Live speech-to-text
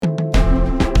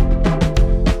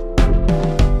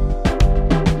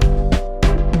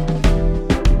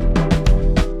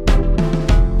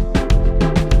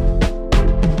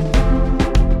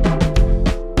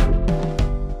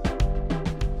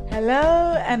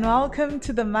and welcome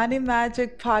to the Money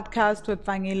Magic Podcast with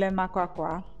Vangile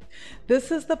Makwakwa.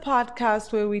 This is the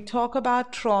podcast where we talk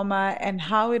about trauma and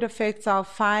how it affects our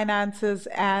finances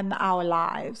and our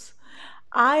lives.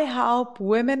 I help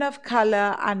women of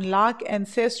color unlock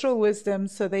ancestral wisdom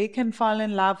so they can fall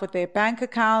in love with their bank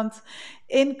accounts,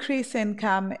 increase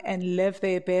income, and live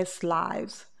their best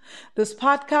lives. This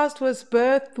podcast was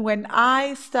birthed when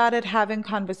I started having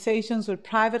conversations with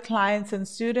private clients and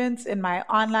students in my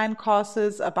online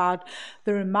courses about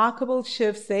the remarkable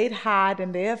shifts they'd had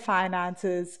in their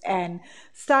finances and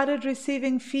started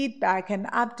receiving feedback and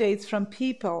updates from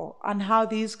people on how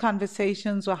these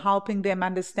conversations were helping them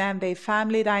understand their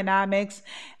family dynamics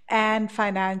and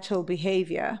financial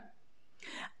behavior.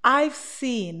 I've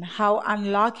seen how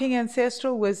unlocking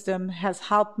ancestral wisdom has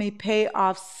helped me pay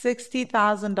off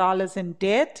 $60,000 in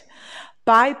debt,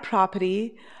 buy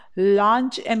property,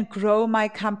 launch and grow my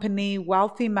company,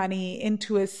 Wealthy Money,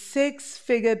 into a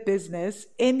six-figure business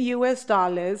in US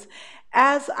dollars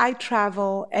as I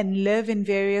travel and live in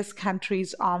various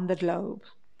countries on the globe.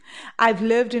 I've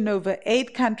lived in over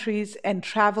 8 countries and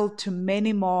traveled to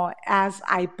many more as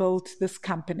I built this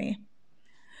company.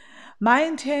 My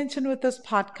intention with this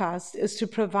podcast is to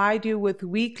provide you with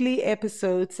weekly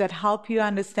episodes that help you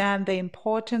understand the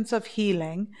importance of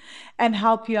healing and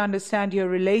help you understand your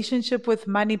relationship with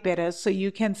money better so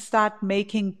you can start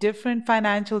making different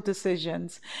financial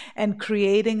decisions and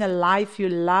creating a life you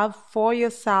love for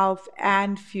yourself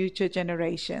and future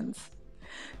generations.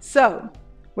 So,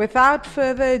 without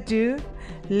further ado,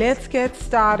 let's get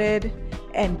started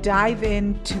and dive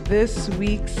into this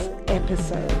week's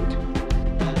episode.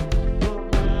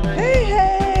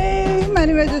 Hey,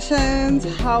 Money Magicians,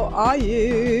 how are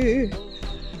you?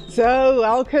 So,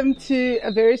 welcome to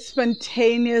a very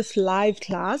spontaneous live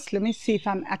class. Let me see if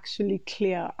I'm actually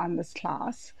clear on this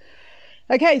class.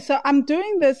 Okay, so I'm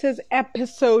doing this as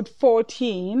episode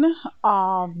 14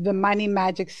 of the Money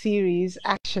Magic series,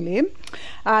 actually.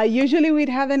 Usually we'd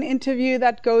have an interview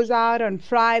that goes out on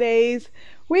Fridays.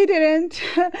 We didn't,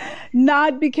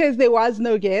 not because there was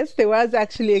no guest, there was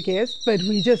actually a guest, but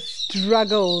we just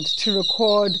struggled to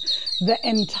record the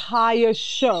entire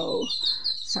show.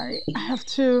 Sorry, I have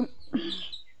to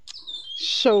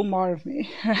show more of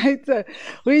me, right? So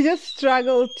we just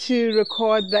struggled to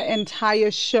record the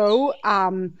entire show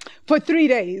for 3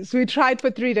 days. We tried for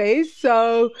 3 days.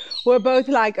 So we're both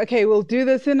like, okay, we'll do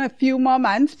this in a few more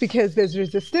months because there's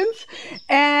resistance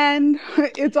and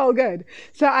it's all good.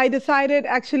 So I decided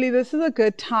actually this is a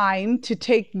good time to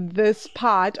take this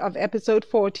part of episode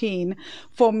 14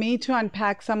 for me to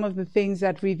unpack some of the things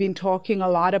that we've been talking a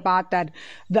lot about, that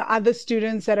the other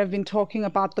students that have been talking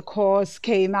about the course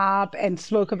came up and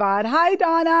spoke about. Hi,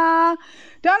 Donna.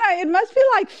 Donna, it must be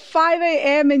like 5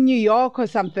 a.m. in New York or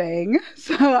something.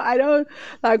 So I don't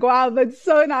wow, but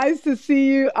so nice to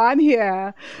see you on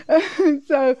here.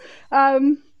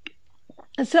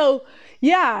 So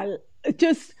yeah,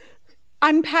 just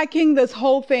unpacking this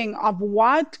whole thing of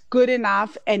what good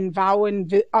enough and vows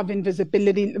of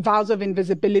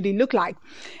invisibility look like.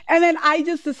 And then I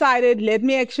just decided, let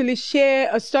me actually share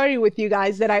a story with you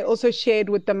guys that I also shared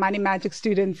with the Money Magic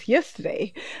students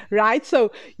yesterday, right?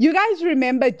 So you guys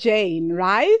remember Jane,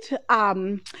 right?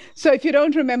 So if you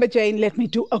don't remember Jane, let me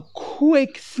do a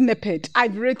quick snippet.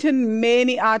 I've written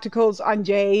many articles on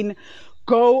Jane.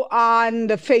 Go on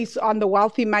the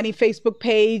Wealthy Money Facebook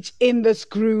page in this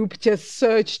group, just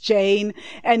search Jane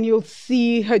and you'll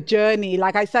see her journey.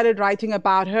 Like I started writing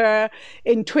about her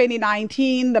in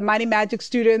 2019. The Money Magic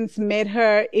students met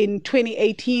her in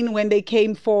 2018 when they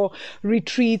came for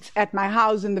retreats at my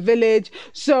house in the village.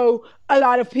 So a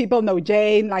lot of people know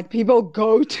Jane, like people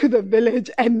go to the village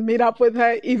and meet up with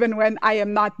her even when I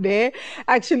am not there.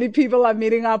 Actually, people are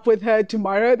meeting up with her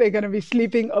tomorrow. They're going to be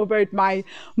sleeping over at my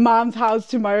mom's house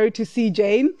tomorrow to see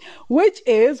Jane, which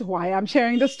is why I'm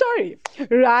sharing the story,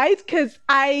 right? Because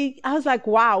I was like,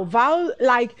 wow,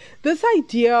 like this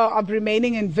idea of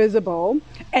remaining invisible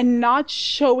and not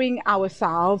showing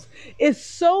ourselves is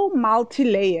so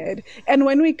multi-layered. And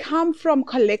when we come from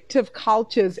collective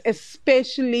cultures,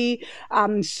 especially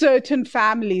certain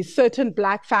families, certain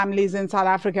Black families in South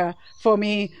Africa, for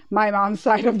me, my mom's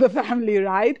side of the family,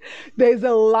 right? There's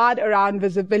a lot around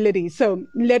visibility. So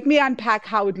let me unpack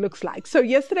how it looks like. So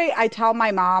yesterday I tell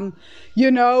my mom,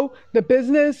 the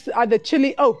business, the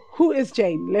chili. Oh, who is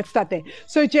Jane? Let's start there.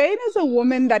 So Jane is a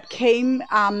woman that came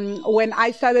when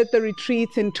I started the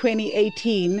retreats in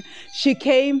 2018. She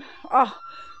came,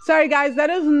 sorry guys, that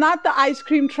is not the ice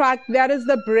cream truck. That is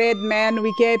the bread, man.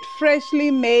 We get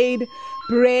freshly made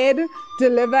bread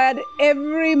delivered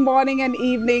every morning and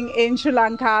evening in Sri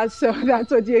Lanka. So that's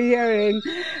what you're hearing.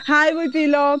 Hi,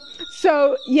 Wipilo.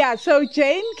 So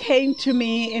Jane came to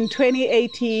me in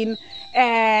 2018,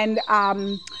 and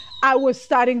I was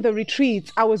starting the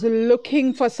retreats. I was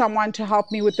looking for someone to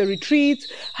help me with the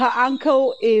retreats. Her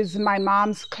uncle is my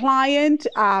mom's client.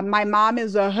 My mom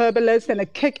is a herbalist and a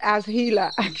kick-ass healer,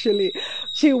 actually.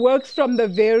 She works from the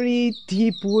very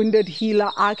deep wounded healer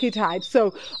archetype.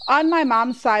 So on my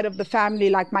mom's side of the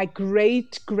family, like my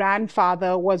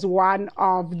great-grandfather was one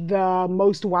of the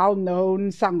most well-known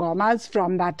sangomas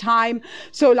from that time.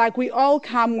 So like we all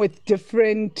come with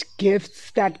different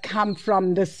gifts that come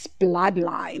from this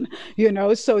bloodline.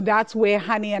 So that's where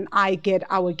Honey and I get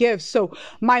our gifts. So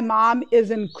my mom is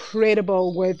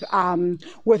incredible with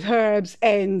herbs,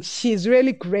 and she's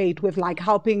really great with like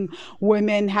helping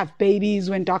women have babies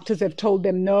when doctors have told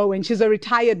them no. And she's a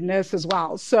retired nurse as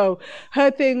well. So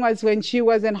her thing was, when she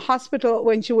was in hospital,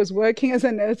 when she was working as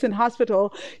a nurse in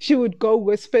hospital, she would go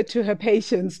whisper to her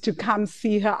patients to come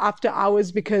see her after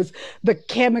hours, because the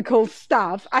chemical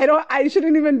stuff, I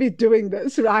shouldn't even be doing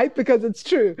this, right? Because it's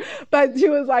true. But she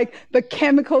was like, the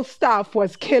chemical stuff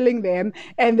was killing them,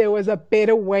 and there was a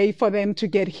better way for them to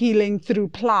get healing through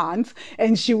plants,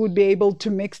 and she would be able to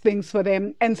mix things for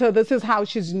them. And so this is how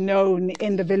she's known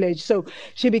in the village. So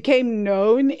she became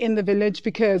known in the village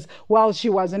because, well, she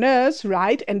was a nurse,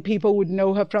 right? And people would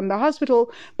know her from the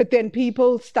hospital. But then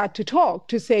people start to talk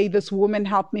to say, this woman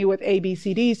helped me with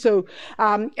ABCD. So,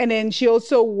 and then she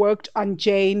also worked on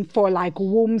Jane for like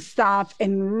womb stuff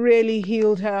and really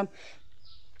healed her.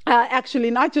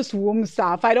 Actually, not just womb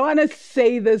stuff. I don't want to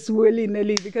say this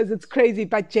willy-nilly because it's crazy,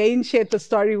 but Jane shared the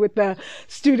story with the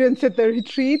students at the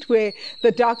retreat where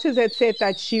the doctors had said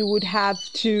that she would have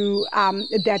to,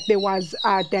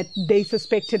 that they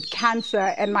suspected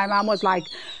cancer. And my mom was like,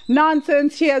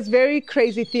 nonsense. She has very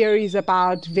crazy theories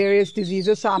about various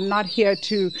diseases, so I'm not here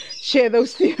to share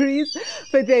those theories.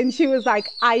 But then she was like,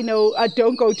 I know,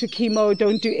 don't go to chemo,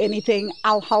 don't do anything.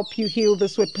 I'll help you heal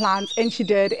this with plants. And she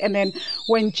did. And then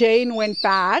when Jane went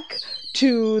back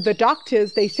to the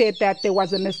doctors, they said that there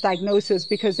was a misdiagnosis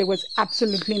because there was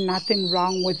absolutely nothing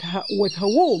wrong with her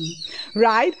womb,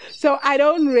 right? So I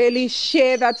don't really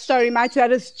share that story much.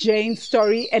 That is Jane's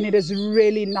story, and it is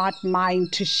really not mine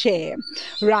to share,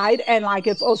 right? And like,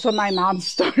 it's also my mom's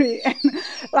story, and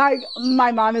like,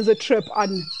 my mom is a trip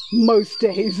on most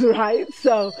days, right?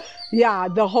 So yeah,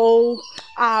 the whole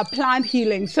plant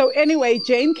healing. So anyway,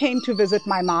 Jane came to visit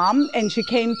my mom, and she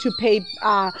came to pay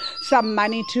some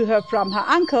money to her from her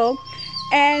uncle.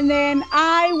 And then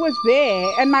I was there,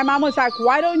 and my mom was like,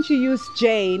 why don't you use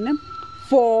Jane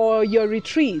for your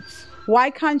retreats? Why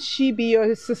can't she be your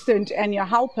assistant and your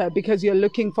helper? Because you're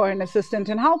looking for an assistant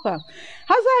and helper.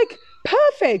 I was like,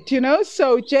 perfect,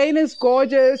 So Jane is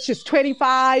gorgeous. She's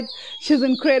 25. She's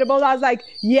incredible. I was like,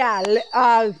 yeah,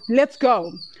 let's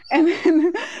go. And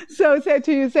then, so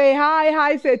Setu, say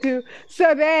hi, Setu.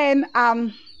 So then,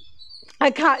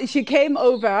 she came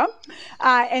over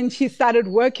and she started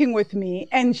working with me,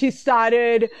 and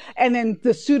and then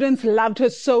the students loved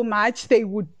her so much, they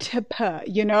would tip her,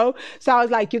 So I was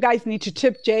like, you guys need to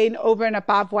tip Jane over and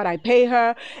above what I pay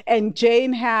her. And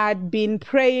Jane had been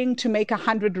praying to make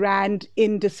 100 Rand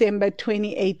in December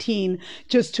 2018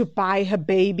 just to buy her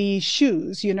baby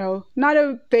shoes, Not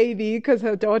a baby because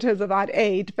her daughter's about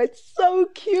 8, but so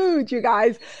cute, you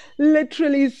guys.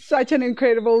 Literally such an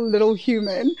incredible little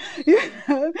human.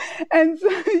 And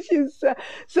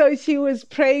so she was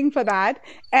praying for that.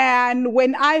 And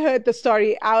when I heard the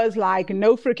story, I was like,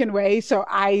 no freaking way. So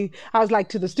I was like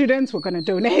to the students, we're going to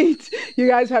donate. You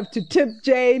guys have to tip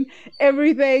Jane,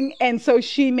 everything. And so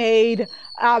she made,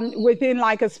 within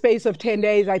like a space of 10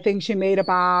 days, I think she made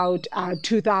about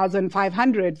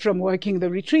 2,500 from working the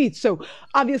retreat. So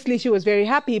obviously she was very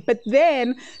happy. But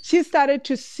then she started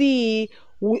to see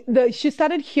she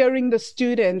started hearing the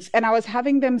students, and I was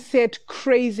having them set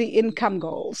crazy income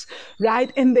goals,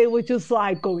 right? And they were just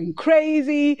like going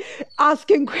crazy,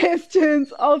 asking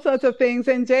questions, all sorts of things.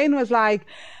 And Jane was like,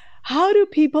 how do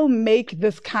people make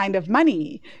this kind of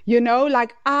money?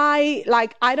 I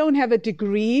don't have a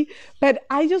degree, but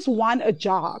I just want a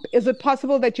job. Is it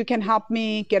possible that you can help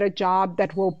me get a job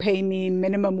that will pay me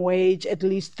minimum wage, at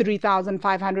least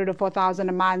 3,500 or 4,000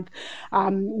 a month?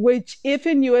 Which if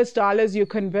in US dollars you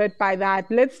convert by that,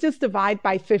 let's just divide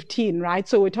by 15, right?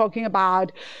 So we're talking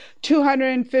about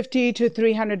 $250 to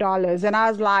 $300. And I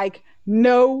was like,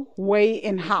 no way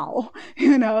in hell,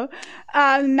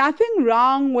 nothing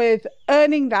wrong with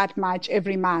earning that much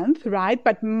every month, right?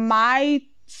 But my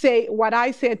what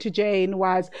I said to Jane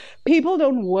was, people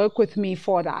don't work with me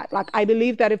for that. Like, I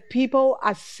believe that if people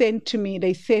are sent to me,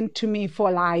 they sent to me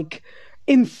for like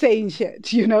insane shit,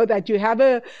 that you have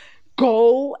a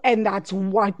goal and that's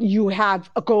what you have,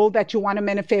 a goal that you want to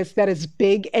manifest that is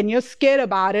big and you're scared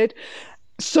about it.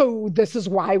 So this is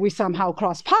why we somehow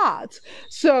cross paths.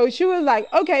 So she was like,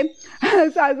 okay.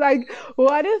 So I was like,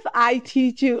 what if I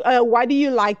teach you, what do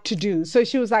you like to do? So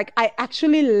she was like, I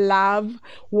actually love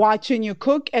watching you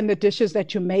cook and the dishes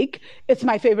that you make. It's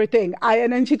my favorite thing.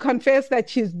 And then she confessed that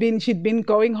she'd been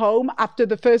going home after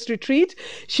the first retreat.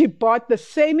 She bought the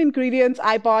same ingredients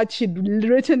I bought. She'd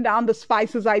written down the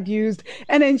spices I'd used.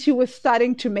 And then she was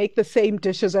starting to make the same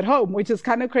dishes at home, which is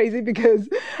kind of crazy because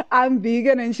I'm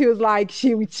vegan. And she was like,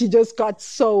 she just got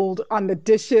sold on the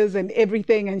dishes and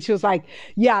everything. And she was like,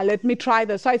 yeah, let me try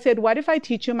this. So I said, what if I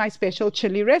teach you my special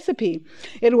chili recipe?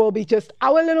 It will be just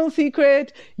our little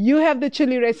secret. You have the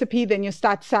chili recipe, then you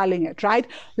start selling it, right?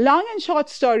 Long and short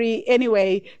story.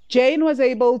 Anyway, Jane was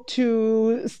able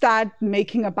to start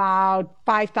making about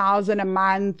 $5,000 a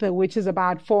month, which is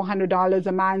about $400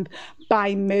 a month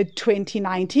by mid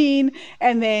 2019.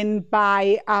 And then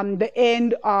by the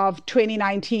end of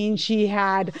 2019, she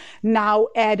had now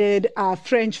added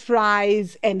French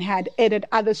fries and had added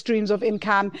other streams of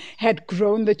income, had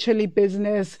grown the chili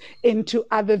business into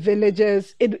other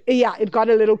villages. It got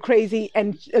a little crazy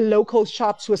and local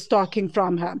shops were stocking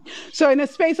from her. So in a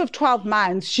space of 12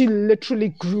 months, she literally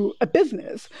grew a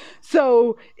business.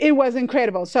 So it was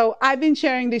incredible. So I've been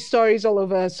sharing these stories all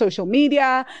over social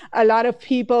media. A lot of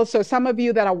people, so some of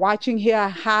you that are watching here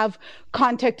have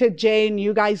contacted Jane.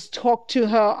 You guys talked to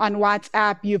her on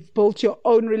WhatsApp. You've built your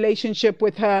own relationship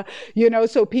with her,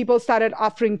 so people started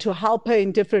offering to help her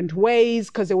in different ways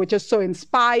because they were just so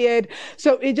inspired.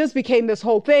 So it just became this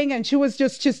whole thing. And she was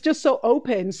just so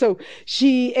open. So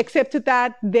she accepted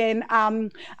that. Then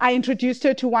I introduced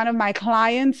her to one of my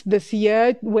clients this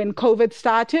year when COVID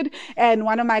started. And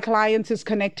one of my clients is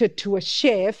connected to a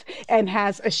chef and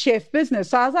has a chef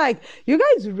business. So I was like, you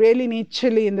guys really need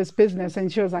chili in this business.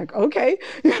 And she was like, okay.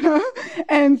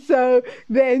 And so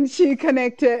then they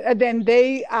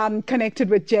connected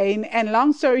with Jane. And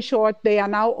long story short, they are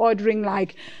now ordering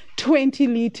like 20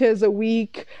 liters a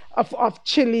week of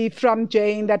chili from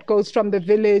Jane that goes from the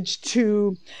village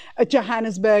to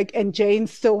Johannesburg. And Jane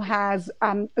still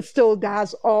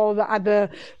does all the other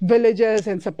villages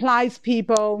and supplies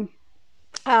people.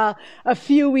 About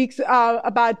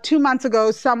 2 months ago,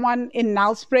 someone in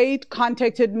Nelspruit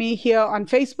contacted me here on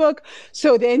Facebook.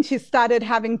 So then she started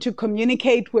having to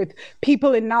communicate with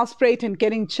people in Nelspruit and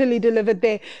getting chili delivered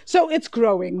there. So it's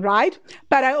growing, right?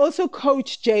 But I also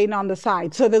coach Jane on the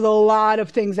side. So there's a lot of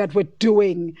things that we're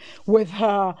doing with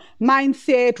her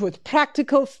mindset, with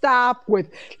practical stuff,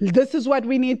 with this is what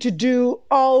we need to do,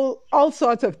 all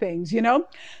sorts of things,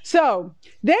 So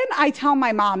then I tell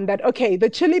my mom that, okay, the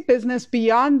chili business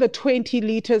beyond the 20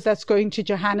 liters that's going to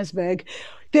Johannesburg,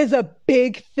 there's a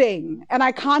big thing. And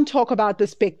I can't talk about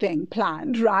this big thing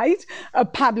planned, right?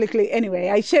 Publicly. Anyway,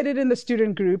 I shared it in the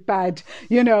student group, but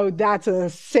that's a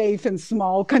safe and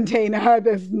small container.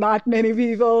 There's not many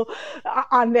people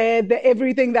on there.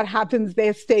 Everything that happens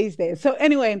there stays there. So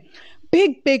anyway,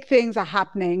 big things are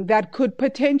happening that could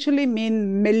potentially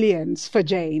mean millions for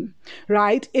Jane,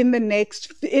 right? In the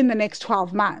next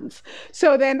 12 months.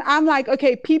 So then I'm like,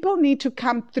 okay, people need to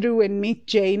come through and meet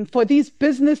Jane for these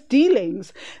business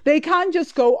dealings. They can't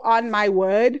just go on my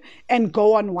word and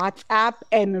go on WhatsApp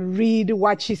and read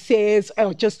what she says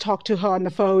or just talk to her on the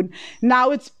phone. Now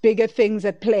it's bigger things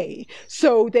at play.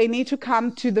 So they need to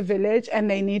come to the village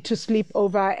and they need to sleep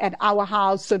over at our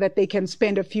house so that they can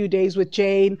spend a few days with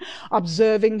Jane,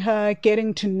 observing her,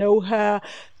 getting to know her,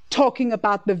 talking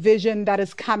about the vision that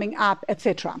is coming up,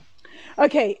 etc.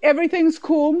 Okay, everything's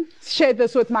cool. Shared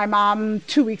this with my mom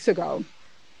 2 weeks ago.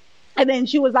 And then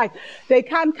she was like, they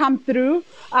can't come through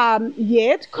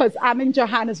yet because I'm in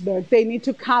Johannesburg. They need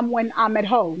to come when I'm at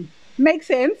home. Makes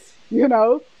sense,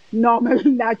 normal,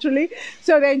 naturally.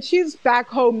 So then she's back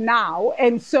home now.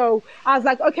 And so I was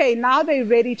like, okay, now they're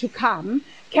ready to come.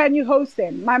 Can you host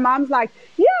them? My mom's like,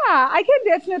 yeah, I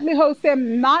can definitely host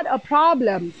them. Not a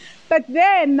problem. But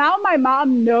then now my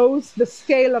mom knows the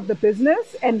scale of the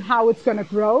business and how it's going to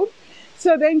grow.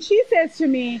 So then she says to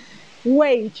me,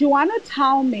 wait, you want to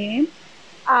tell me,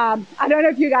 I don't know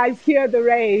if you guys hear the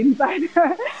rain, but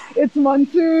it's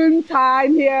monsoon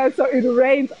time here. So it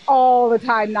rains all the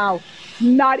time now.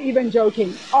 Not even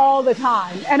joking, all the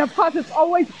time. And of course, it's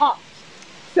always hot.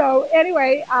 So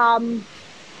anyway,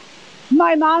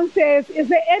 my mom says, is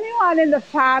there anyone in the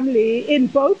family, in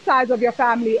both sides of your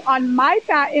family, in my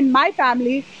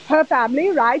family, her family,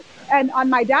 right? And on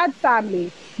my dad's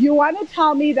family, You want to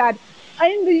tell me that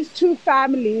in these two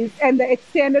families and the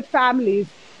extended families,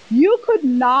 you could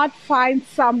not find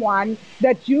someone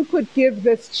that you could give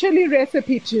this chili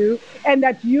recipe to and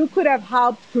that you could have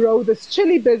helped grow this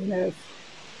chili business.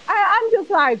 I'm just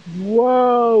like,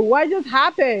 whoa, what just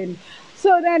happened?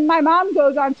 So then my mom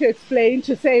goes on to explain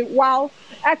to say, well,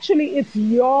 actually it's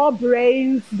your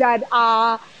brains that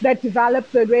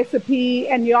develop the recipe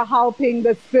and you're helping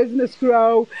this business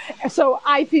grow. So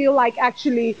I feel like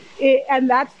actually, and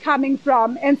that's coming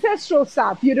from ancestral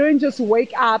stuff. You don't just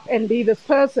wake up and be this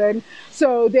person.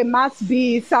 So there must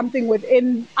be something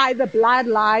within either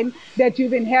bloodline that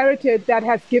you've inherited that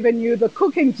has given you the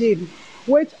cooking gene,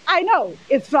 which I know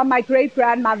is from my great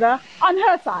grandmother on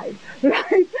her side,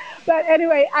 right? But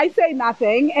anyway, I say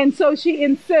nothing. And so she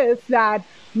insists that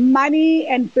money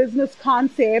and business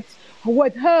concepts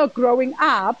with her growing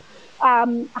up,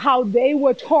 how they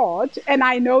were taught, and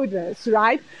I know this,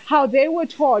 right? How they were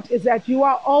taught is that you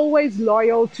are always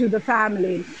loyal to the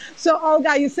family. So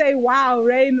Olga, you say, wow,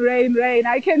 rain, rain, rain.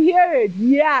 I can hear it.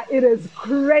 Yeah, it is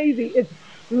crazy. It's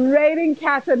raining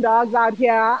cats and dogs out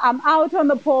here. I'm out on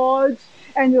the porch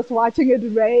and just watching it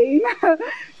rain.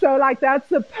 So like that's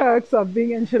the perks of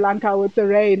being in Sri Lanka with the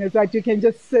rain, is that you can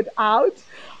just sit out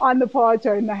on the porch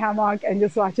or in the hammock and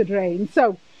just watch it rain.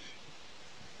 So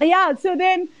yeah, so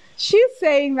then she's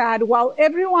saying that, well,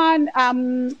 everyone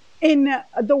in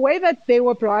the way that they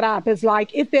were brought up is like,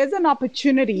 if there's an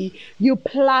opportunity, you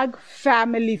plug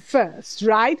family first,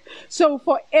 right? So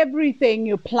for everything,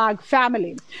 you plug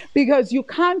family because you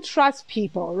can't trust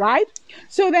people, right?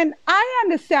 So then I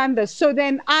understand this. So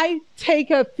then I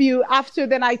take a few after,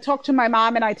 then I talk to my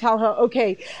mom and I tell her,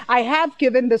 okay, I have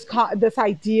given this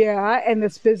idea and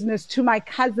this business to my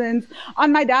cousins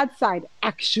on my dad's side,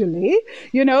 actually,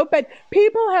 but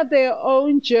people have their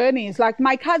own journeys. Like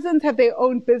my cousins have their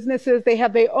own businesses. They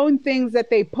have their own things that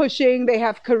they're pushing. They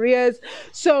have careers.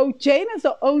 So Jane is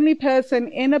the only person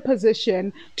in a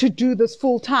position to do this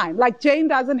full time. Like Jane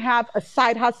doesn't have a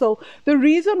side hustle. The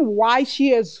reason why she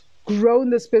has grown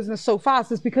this business so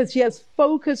fast is because she has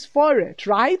focus for it,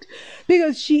 right?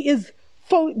 Because she is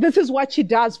this is what she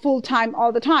does full time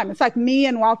all the time. It's like me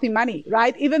and Wealthy Money,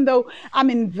 right? Even though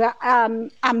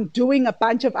I'm doing a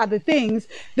bunch of other things,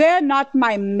 they're not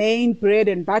my main bread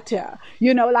and butter.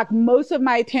 Like most of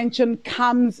my attention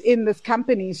comes in this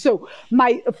company. So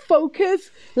my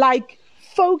focus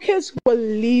will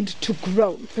lead to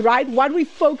growth, right? What we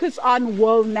focus on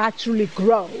will naturally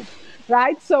grow,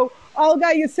 right? So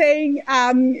Olga, you're saying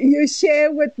you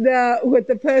share with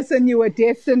the person you were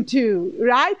destined to,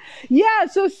 right? Yeah,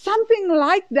 so something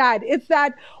like that. It's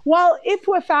that, well, if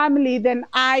we're family, then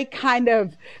I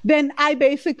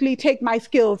basically take my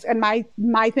skills and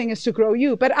my thing is to grow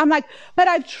you. But I'm like, but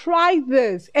I've tried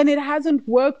this and it hasn't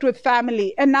worked with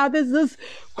family. And now there's this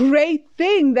great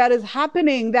thing that is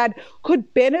happening that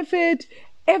could benefit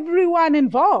everyone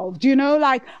involved,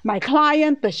 like my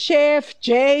client, the chef,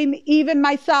 Jane, even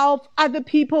myself, other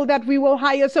people that we will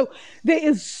hire. So there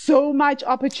is so much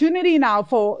opportunity now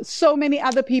for so many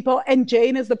other people. And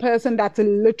Jane is the person that's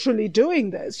literally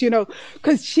doing this,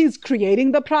 because she's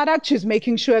creating the product. She's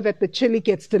making sure that the chili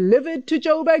gets delivered to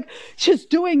Joburg. She's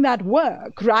doing that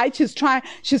work, right?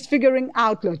 She's figuring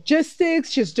out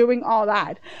logistics. She's doing all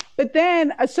that. But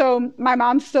then, so my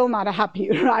mom's still not happy,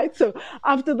 right? So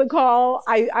after the call,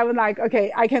 I was like,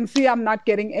 okay, I can see I'm not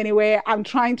getting anywhere. I'm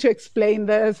trying to explain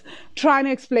this, trying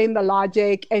to explain the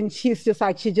logic. And she's just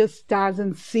like, she just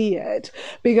doesn't see it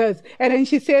and then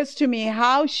she says to me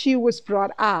how she was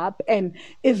brought up and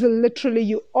is literally,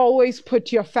 you always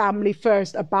put your family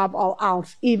first above all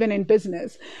else, even in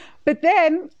business. But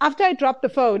then after I dropped the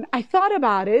phone, I thought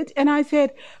about it and I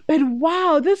said, but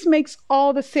wow, this makes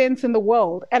all the sense in the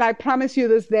world. And I promise you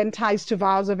this then ties to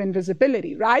vows of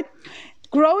invisibility, right?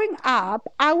 Growing up,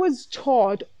 I was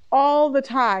taught all the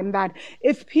time that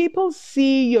if people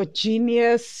see your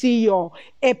genius, see your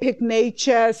epic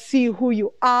nature, see who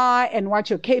you are and what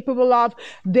you're capable of,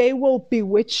 they will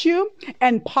bewitch you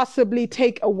and possibly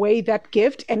take away that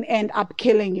gift and end up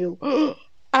killing you.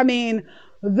 I mean,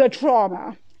 the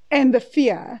trauma and the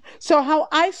fear. So how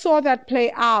I saw that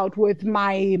play out with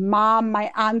my mom, my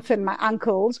aunts, and my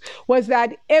uncles was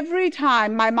that every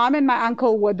time my mom and my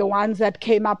uncle were the ones that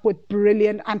came up with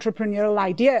brilliant entrepreneurial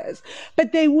ideas,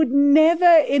 but they would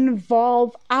never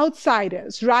involve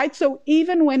outsiders, right? So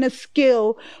even when a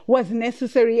skill was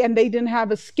necessary and they didn't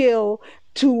have a skill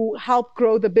to help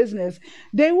grow the business,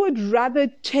 they would rather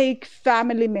take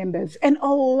family members and a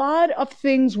lot of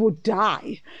things would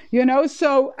die,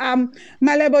 So,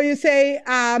 Malebo, you say,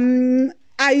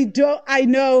 I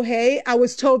know, hey, I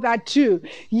was told that too.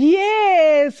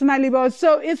 Yes, Malibo.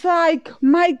 So it's like,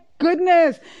 my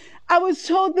goodness, I was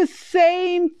told the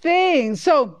same thing.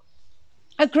 So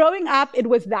growing up, it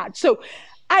was that. So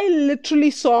I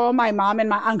literally saw my mom and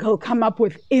my uncle come up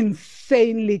with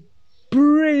insanely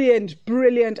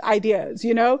brilliant ideas,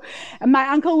 you know. And my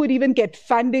uncle would even get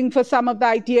funding for some of the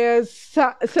ideas,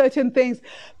 certain things,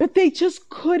 but they just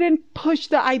couldn't push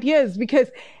the ideas because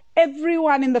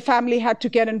everyone in the family had to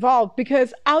get involved,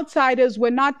 because outsiders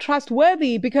were not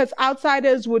trustworthy, because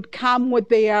outsiders would come with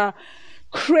their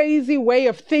crazy way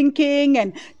of thinking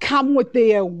and come with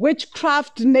their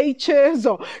witchcraft natures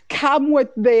or come with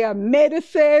their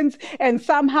medicines, and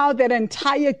somehow that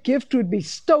entire gift would be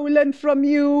stolen from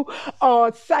you,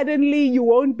 or suddenly you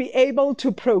won't be able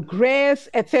to progress,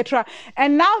 etc.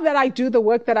 And now that I do the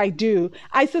work that I do,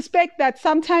 I suspect that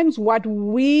sometimes what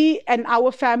we and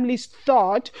our families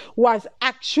thought was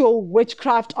actual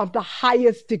witchcraft of the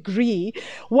highest degree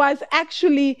was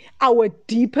actually our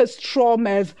deepest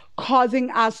traumas causing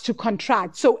us to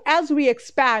contract. So as we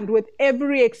expand, with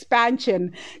every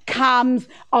expansion comes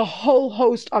a whole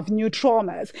host of new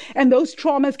traumas. And those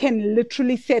traumas can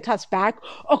literally set us back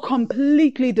or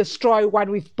completely destroy what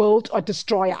we've built or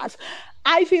destroy us.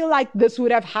 I feel like this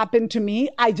would have happened to me.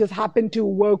 I just happened to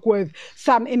work with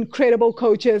some incredible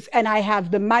coaches, and I have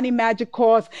the Money Magic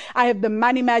course. I have the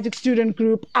Money Magic student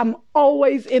group. I'm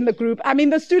always in the group. I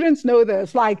mean, the students know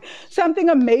this, like something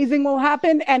amazing will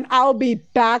happen and I'll be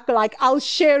back. Like I'll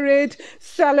share it,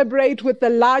 celebrate with the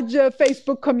larger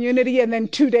Facebook community. And then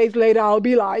 2 days later, I'll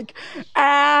be like,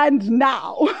 and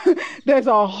now there's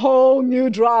a whole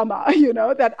new drama, you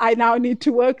know, that I now need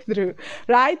to work through.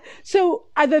 Right. So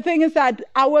the thing is that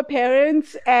our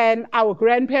parents and our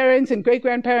grandparents and great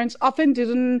grandparents often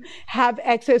didn't have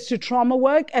access to trauma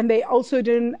work, and they also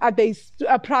didn't,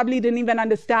 probably didn't even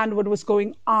understand what was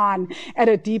going on at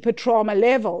a deeper trauma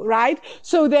level, right?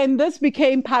 So then this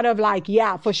became part of like,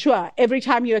 yeah, for sure. Every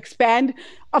time you expand,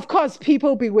 of course,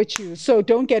 people bewitch you. So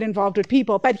don't get involved with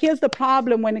people. But here's the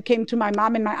problem when it came to my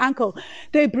mom and my uncle.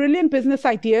 Their brilliant business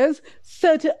ideas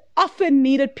often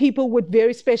needed people with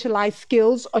very specialized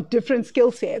skills or different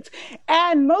skill sets.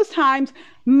 And most times,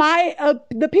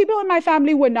 the people in my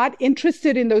family were not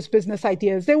interested in those business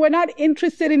ideas. They were not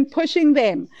interested in pushing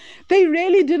them. They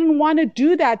really didn't want to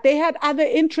do that. They had other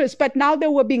interests, but now they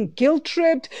were being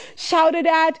guilt-tripped, shouted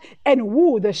at, and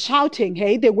woo, the shouting,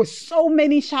 hey? There were so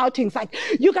many shoutings, like,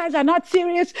 you guys are not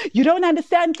serious. You don't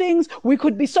understand things. We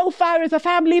could be so far as a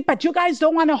family, but you guys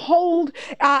don't want to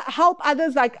help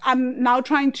others. Like, I'm now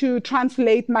trying to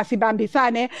translate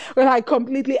Masibambisane, like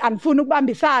completely Anfunu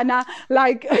Bambisana,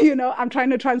 like, you know, I'm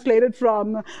trying to translate it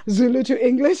from Zulu to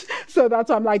English. So that's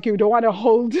why I'm like, you don't want to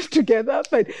hold together,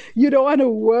 but you don't want to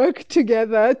work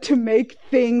together to make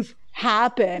things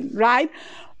happen, right?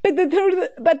 But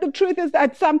the truth is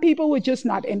that some people were just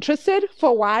not interested,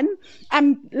 for one.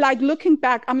 I'm like, looking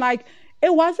back, I'm like,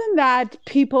 it wasn't that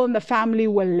people in the family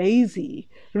were lazy,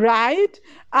 right?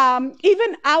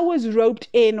 Even I was roped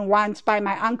in once by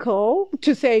my uncle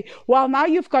to say, well, now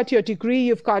you've got your degree,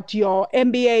 you've got your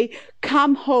MBA,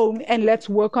 come home and let's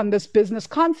work on this business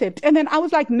concept. And then I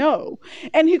was like, no.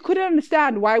 And he couldn't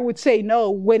understand why I would say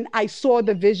no when I saw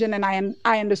the vision and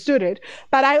I understood it.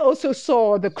 But I also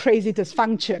saw the crazy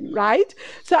dysfunction, right?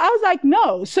 So I was like,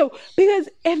 no. So because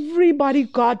everybody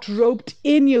got roped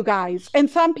in, you guys, and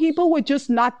some people were just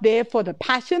not there for the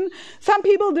passion. Some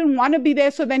people didn't want to be there.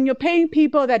 So then you're paying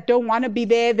people that don't want to be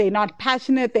there. They're not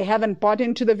passionate. They haven't bought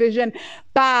into the vision,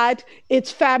 but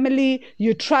it's family.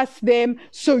 You trust them.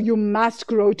 So you must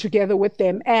grow together with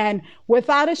them. And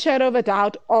without a shadow of a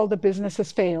doubt, all the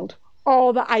businesses failed.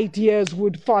 All the ideas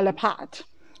would fall apart.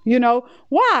 You know,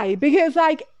 why? Because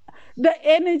like the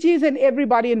energies and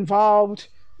everybody involved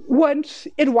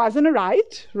wasn't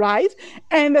right?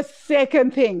 And the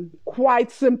second thing,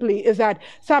 quite simply, is that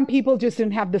some people just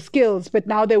didn't have the skills, but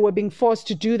now they were being forced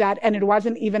to do that, and it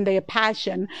wasn't even their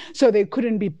passion, so they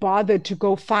couldn't be bothered to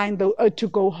go to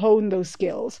go hone those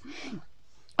skills.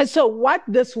 And so what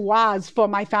this was for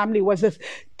my family was this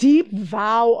deep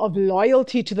vow of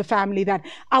loyalty to the family, that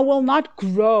I will not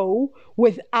grow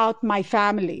without my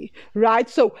family, right?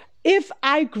 So if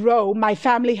I grow, my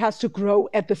family has to grow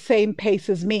at the same pace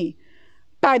as me.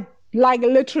 But like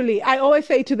literally, I always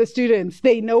say to the students,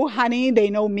 they know Honey, they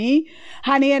know me.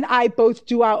 Honey and I both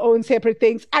do our own separate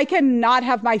things. I cannot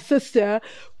have my sister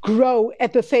grow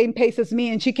at the same pace as me,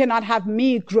 and she cannot have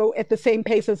me grow at the same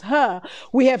pace as her.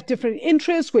 We have different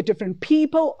interests, we're different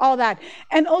people, all that.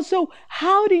 And also,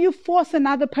 how do you force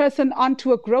another person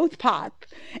onto a growth path?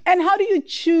 And how do you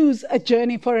choose a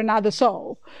journey for another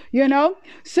soul? You know?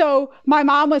 So my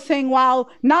mom was saying, well,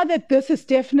 now that this is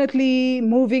definitely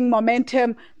moving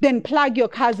momentum, then plug your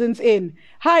cousins in.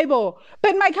 Hi, Bo.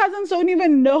 But my cousins don't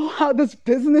even know how this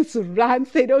business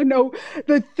runs. They don't know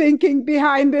the thinking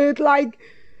behind it. Like,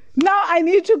 now I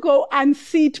need to go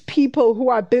unseat people who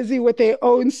are busy with their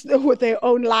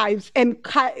own lives and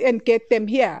get them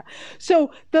here.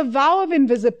 So the vow of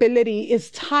invisibility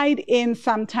is tied in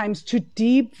sometimes to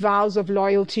deep vows of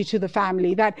loyalty to the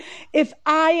family, that if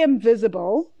I am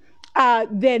visible,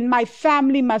 then my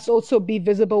family must also be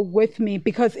visible with me,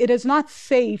 because it is not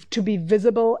safe to be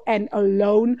visible and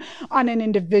alone on an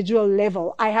individual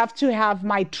level. I have to have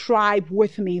my tribe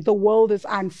with me. The world is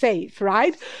unsafe,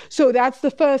 right? So that's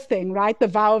the first thing, right? The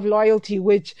vow of loyalty,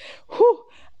 which,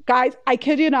 guys, I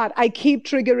kid you not, I keep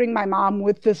triggering my mom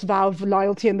with this vow of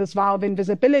loyalty and this vow of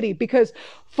invisibility, because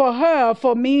for her,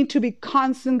 for me to be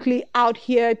constantly out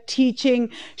here teaching,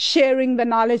 sharing the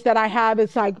knowledge that I have,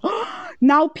 it's like,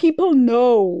 now people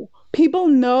know. People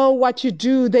know what you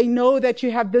do. They know that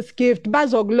you have this gift,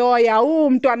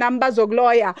 bazogloya, mntwanam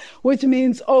bazogloya, which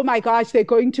means, oh my gosh, they're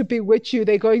going to be with you.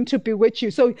 They're going to be with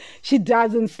you. So she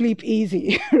doesn't sleep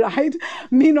easy, right?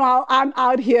 Meanwhile, I'm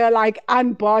out here like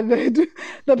unbothered.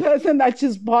 The person that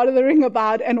she's bothering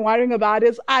about and worrying about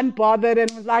is unbothered and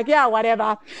was like, yeah,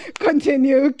 whatever,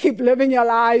 continue, keep living your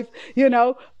life, you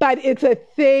know, but it's a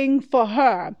thing for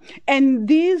her. And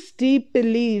these deep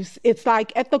beliefs, it's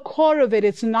like at the core of it,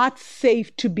 it's not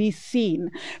safe to be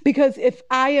seen, because if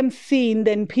I am seen,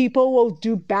 then people will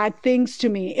do bad things to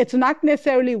me. It's not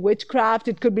necessarily witchcraft.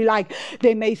 It could be like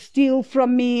they may steal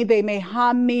from me, they may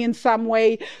harm me in some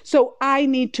way. So I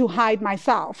need to hide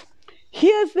myself.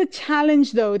 Here's the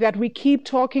challenge, though, that we keep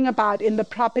talking about in the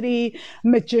Property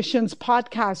Magicians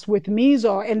podcast with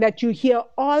Mizo, and that you hear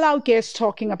all our guests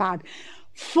talking about.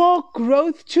 For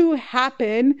growth to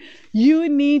happen, you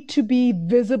need to be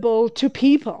visible to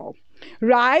people,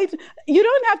 right? You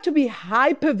don't have to be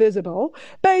hyper visible,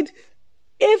 but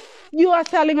if you are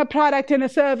selling a product and a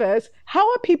service, how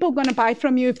are people going to buy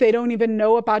from you if they don't even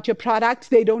know about your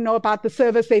product? They don't know about the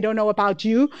service. They don't know about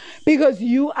you, because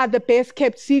you are the best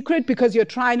kept secret, because you're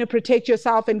trying to protect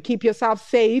yourself and keep yourself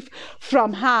safe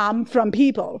from harm from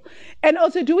people. And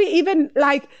also, do we even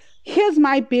here's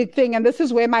my big thing, and this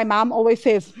is where my mom always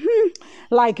says,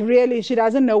 like, really, she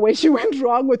doesn't know where she went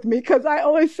wrong with me, because I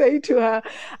always say to her,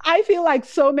 I feel like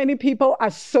so many people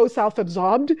are so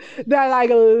self-absorbed. They're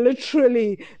like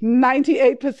literally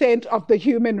 98% of the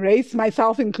human race,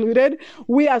 myself included.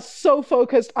 We are so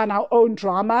focused on our own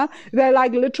drama. They're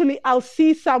like, literally, I'll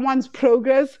see someone's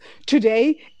progress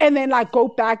today and then like go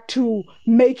back to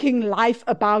making life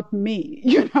about me,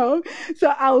 you know?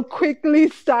 So I'll quickly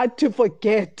start to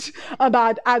forget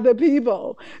about other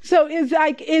people. So it's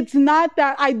like, it's not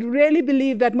that. I really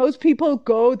believe that most people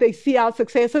they see our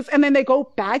successes and then they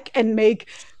go back and make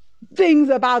things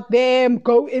about them,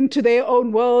 go into their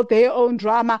own world, their own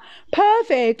drama.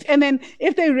 Perfect. And then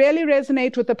if they really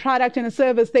resonate with the product and a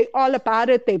service, they all about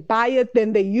it, they buy it,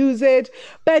 then they use it.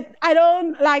 But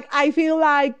I feel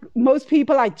like most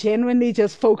people are genuinely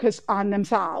just focused on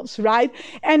themselves, right?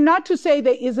 And not to say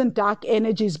there isn't dark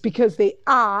energies, because they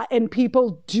are, and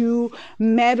people do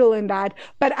meddle in that.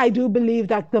 But I do believe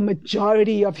that the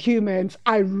majority of humans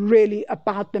are really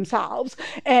about themselves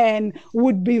and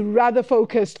would be rather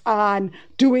focused on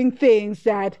doing things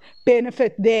that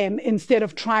benefit them instead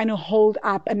of trying to hold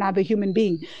up another human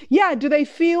being. Yeah. Do they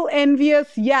feel envious?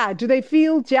 Yeah. Do they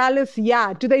feel jealous?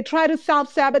 Yeah. Do they try to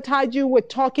self-sabotage you with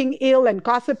talking ill and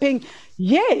gossiping?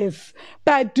 Yes.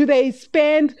 But do they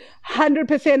spend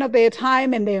 100% of their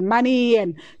time and their money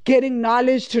and getting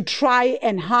knowledge to try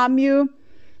and harm you?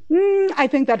 I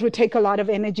think that would take a lot of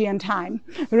energy and time,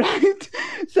 right?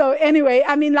 So anyway,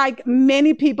 I mean, like,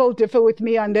 many people differ with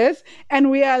me on this,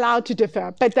 and we are allowed to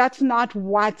differ, but that's not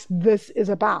what this is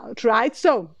about, right?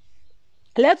 So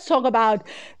let's talk about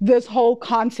this whole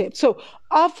concept. So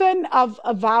often of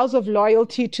vows of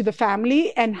loyalty to the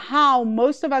family, and how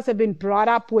most of us have been brought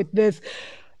up with this.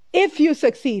 If you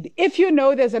succeed, if you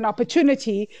know there's an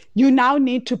opportunity, you now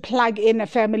need to plug in a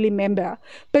family member.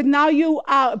 But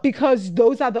now because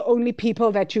those are the only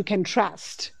people that you can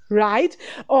trust, right?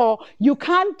 Or you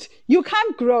can't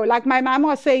grow. Like my mom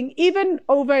was saying, even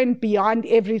over and beyond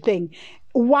everything,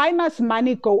 why must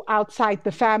money go outside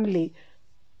the family?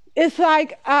 it's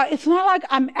not like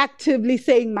I'm actively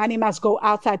saying money must go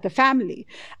outside the family.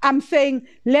 I'm saying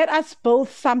let us build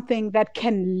something that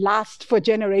can last for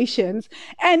generations.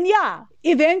 And yeah,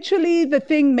 eventually the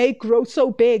thing may grow so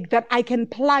big that I can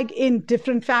plug in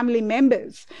different family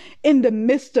members in the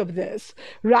midst of this,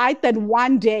 right? That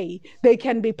one day they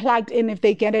can be plugged in if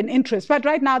they get an interest. But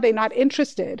right now they're not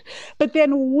interested. But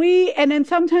and then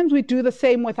sometimes we do the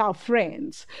same with our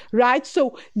friends, right?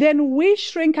 So then we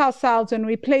shrink ourselves and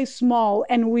we play small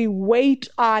and we wait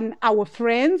on our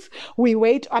friends, we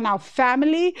wait on our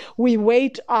family, we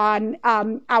wait on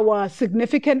our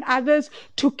significant others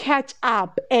to catch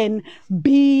up and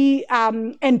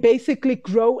and basically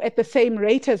grow at the same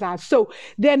rate as us. So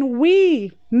then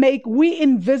we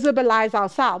invisibilize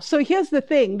ourselves. So here's the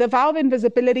thing, the vow of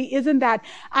invisibility isn't that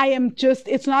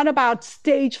it's not about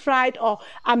stage fright or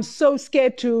I'm so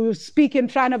scared to speak in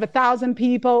front of 1,000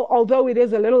 people, although it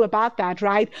is a little about that,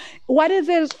 right? What is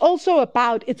it also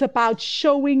about? It's about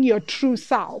showing your true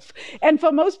self. And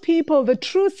for most people, the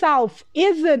true self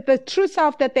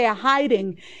that they are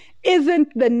hiding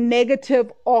isn't the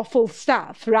negative, awful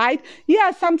stuff, right?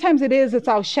 Yeah, sometimes it is, it's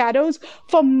our shadows.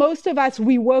 For most of us,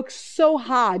 we work so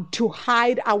hard to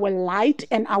hide our light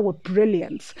and our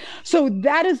brilliance. So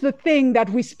that is the thing that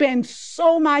we spend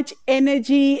so much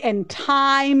energy and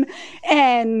time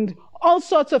and all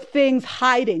sorts of things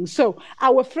hiding. So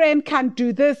our friend can't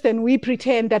do this, then we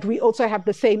pretend that we also have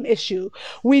the same issue.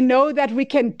 We know that we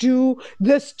can do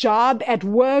this job at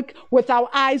work with our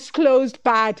eyes closed,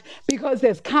 but because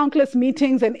there's countless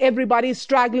meetings and everybody's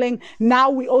struggling, now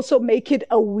we also make it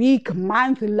a week,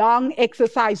 month-long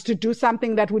exercise to do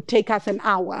something that would take us an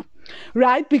hour.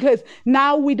 Right? Because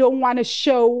now we don't want to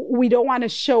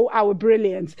show our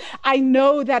brilliance. I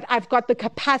know that I've got the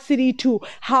capacity to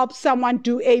help someone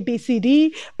do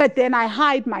ABCD, but then I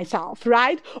hide myself,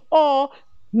 right? Or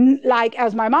like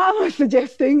as my mom was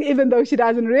suggesting, even though she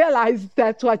doesn't realize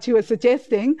that's what she was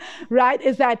suggesting, right?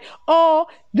 Is that, I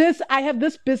have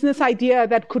this business idea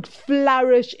that could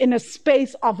flourish in a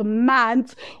space of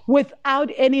months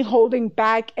without any holding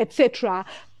back, etc.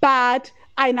 But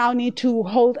I now need to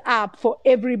hold up for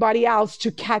everybody else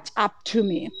to catch up to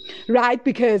me, right?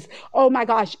 Because, oh my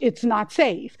gosh, it's not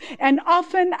safe. And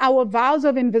often our vows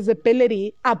of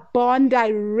invisibility are born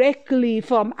directly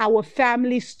from our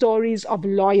family stories of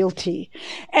loyalty.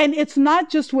 And it's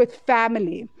not just with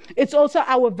family. It's also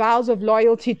our vows of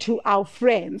loyalty to our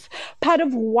friends. Part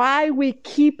of why we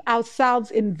keep ourselves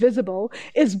invisible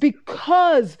is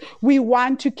because we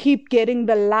want to keep getting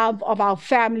the love of our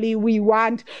family. We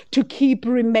want to keep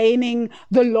remaining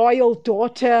the loyal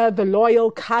daughter, the loyal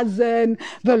cousin,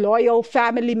 the loyal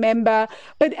family member.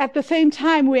 But at the same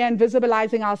time, we are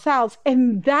invisibilizing ourselves.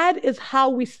 And that is how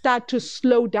we start to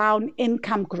slow down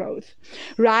income growth,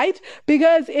 right?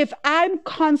 Because if I'm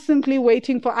constantly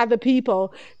waiting for other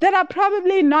people that are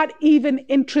probably not even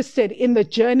interested in the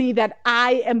journey that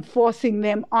I am forcing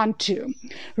them onto,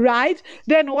 right?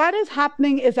 Then what is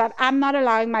happening is that I'm not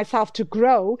allowing myself to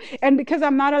grow. And because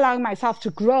I'm not allowing myself to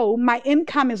grow, my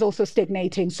income is also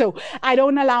stagnating. So I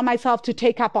don't allow myself to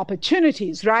take up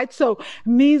opportunities, right? So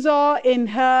Mizo in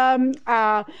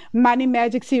her Money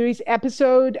Magic series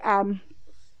episode,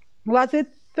 was it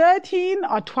 13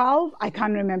 or 12? I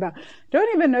can't remember.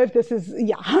 Don't even know if this is,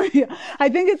 I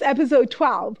think it's episode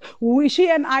 12. She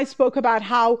and I spoke about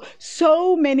how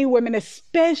so many women,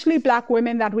 especially Black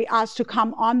women that we asked to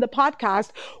come on the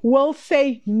podcast, will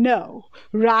say no,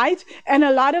 right? And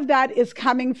a lot of that is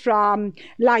coming from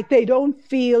like they don't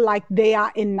feel like they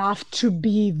are enough to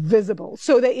be visible.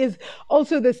 So there is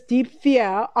also this deep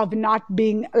fear of not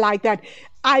being like that.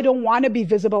 I don't want to be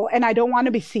visible and I don't want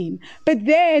to be seen. But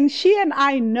then she and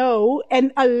I know,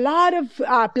 and a lot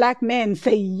of Black men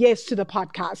say yes to the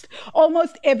podcast.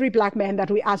 Almost every Black man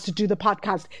that we ask to do the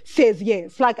podcast says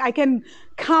yes. Like I can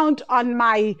count on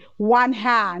my one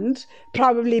hand,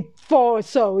 probably 4 or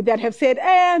so that have said,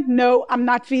 no, I'm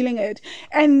not feeling it.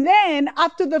 And then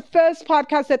after the first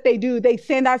podcast that they do, they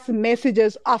send us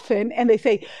messages often and they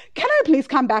say, can I please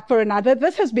come back for another?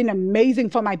 This has been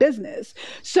amazing for my business.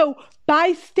 So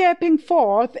by stepping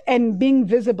forth and being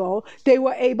visible, they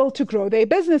were able to grow their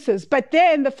businesses. But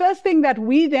then the first thing that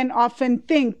we then often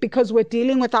think, because we're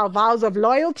dealing with our vows of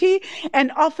loyalty,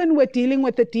 and often we're dealing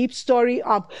with the deep story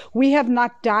of we have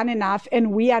not done enough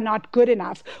and we are not good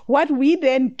enough. What we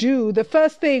then do, the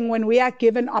first thing when we are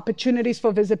given opportunities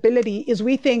for visibility is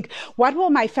we think, what will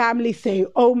my family say?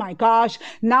 Oh my gosh,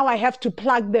 now I have to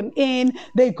plug them in.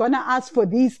 They're going to ask for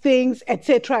these things,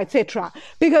 etc., etc.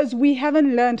 Because we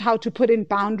haven't learned how to putting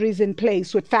boundaries in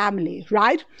place with family,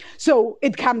 right? So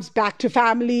it comes back to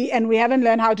family, and we haven't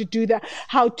learned how to do that,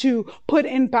 how to put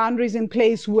in boundaries in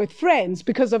place with friends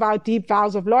because of our deep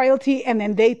vows of loyalty. And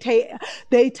then they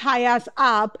tie us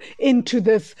up into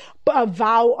this a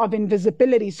vow of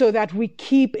invisibility, so that we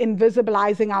keep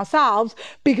invisibilizing ourselves,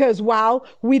 because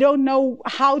we don't know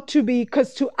how to be,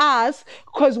 because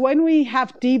when we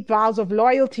have deep vows of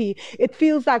loyalty, it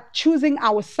feels like choosing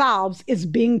ourselves is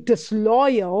being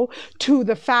disloyal to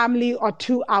the family or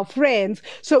to our friends.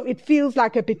 So it feels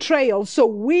like a betrayal. So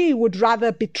we would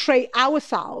rather betray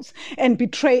ourselves and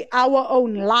betray our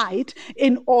own light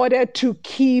in order to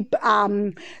keep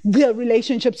the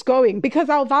relationships going, because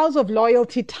our vows of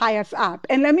loyalty tie us up.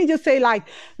 And let me just say, like,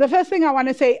 the first thing I want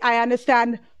to say, I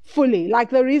understand fully. Like,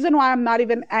 the reason why I'm not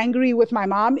even angry with my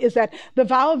mom is that the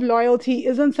vow of loyalty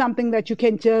isn't something that you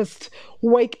can just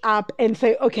wake up and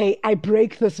say, okay, I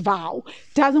break this vow.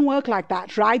 Doesn't work like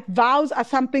that, right? Vows are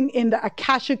something in the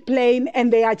Akashic plane,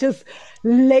 and they are just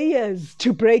layers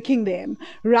to breaking them,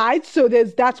 right? So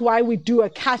that's why we do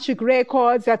Akashic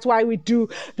records. That's why we do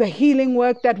the healing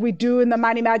work that we do in the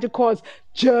Money Magic course,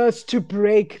 just to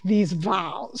break these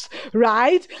vows,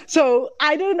 right? So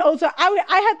I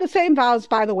had the same vows,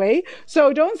 by the way.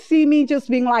 So don't see me just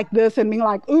being like this and being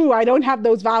like, ooh, I don't have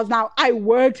those vows now. I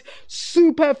worked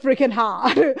super freaking hard.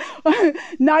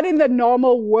 Not in the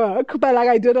normal work, but like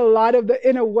I did a lot of the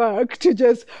inner work to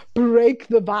just break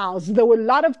the vows. There were a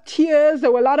lot of tears.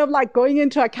 There were a lot of like going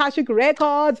into Akashic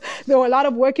records. There were a lot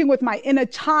of working with my inner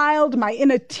child, my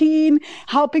inner teen,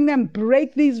 helping them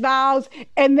break these vows.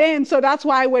 And then, so that's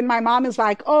why when my mom is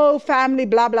like, oh, family,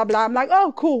 blah, blah, blah, I'm like,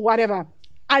 oh, cool, whatever.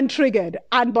 Untriggered,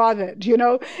 unbothered,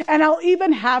 and I'll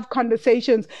even have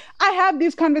conversations. I have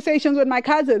these conversations with my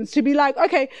cousins to be like,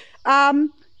 okay,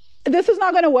 this is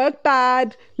not going to work,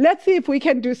 but let's see if we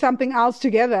can do something else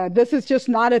together. This is just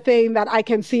not a thing that I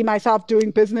can see myself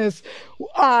doing business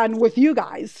on with you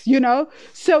guys,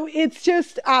 So it's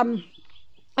just,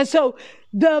 so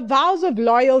the vows of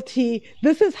loyalty,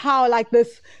 this is how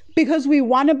because we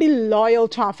want to be loyal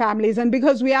to our families, and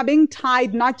because we are being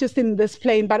tied not just in this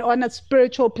plane but on a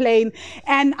spiritual plane,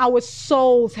 and our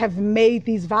souls have made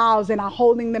these vows and are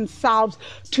holding themselves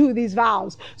to these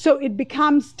vows. So it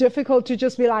becomes difficult to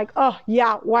just be like, oh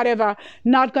yeah, whatever,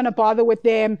 not going to bother with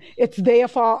them. It's their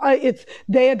fault. It's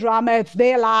their drama. It's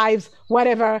their lives.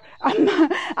 Whatever.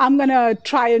 I'm going to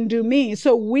try and do me.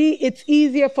 So it's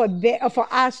easier for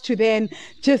us to then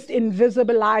just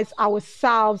invisibilize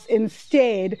ourselves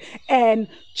instead, and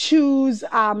choose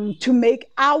to make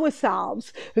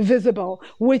ourselves visible,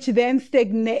 which then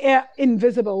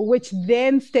invisible, which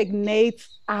then stagnates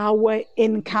our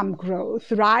income growth,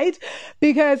 right?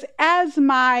 Because as two of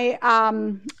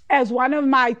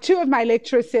my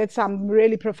lecturers said some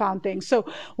really profound things. So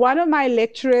one of my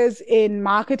lecturers in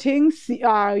marketing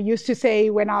used to say,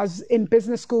 when I was in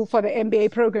business school for the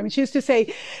MBA program, she used to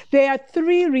say, there are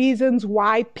 3 reasons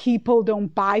why people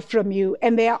don't buy from you,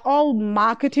 and they are all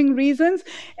marketing reasons.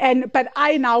 But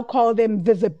I now call them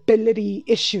visibility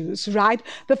issues, right?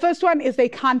 The first one is they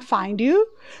can't find you.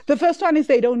 The first one is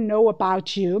they don't know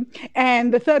about you.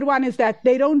 And the third one is that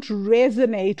they don't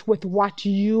resonate with what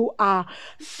you are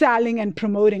selling and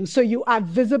promoting. So you are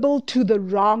visible to the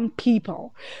wrong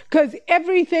people. Because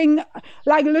everything,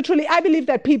 like literally, I believe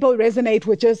that people resonate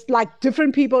with just like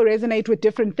different people resonate with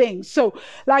different things. So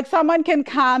like someone can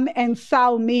come and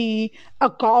sell me a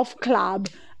golf club.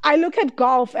 I look at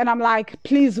golf and I'm like,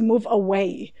 please move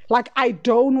away. Like, I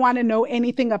don't want to know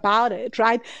anything about it,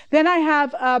 right? Then I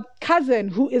have a cousin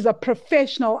who is a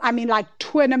professional,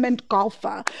 tournament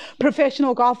golfer,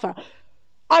 professional golfer.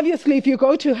 Obviously, if you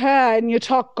go to her and you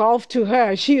talk golf to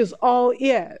her, she is all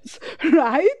ears,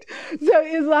 right? So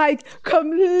it's like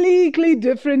completely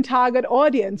different target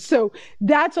audience. So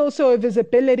that's also a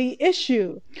visibility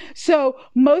issue. So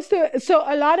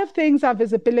a lot of things are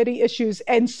visibility issues.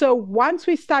 And so once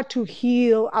we start to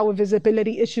heal our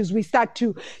visibility issues, we can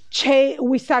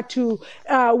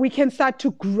start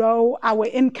to grow our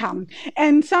income.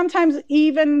 And sometimes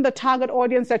even the target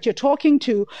audience that you're talking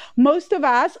to, most of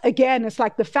us, again, it's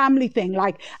like the family thing.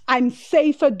 Like, I'm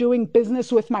safer doing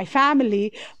business with my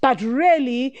family, but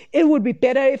really it would be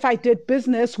better if I did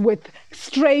business with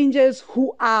strangers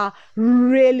who are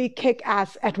really kick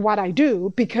ass at what I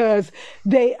do, because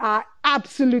they are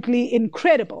absolutely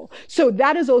incredible. So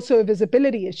that is also a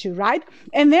visibility issue, right?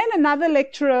 And then another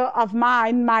lecturer of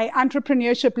mine, my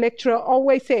entrepreneurship lecturer,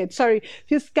 always said, sorry, if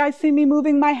you guys see me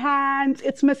moving my hands,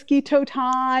 it's mosquito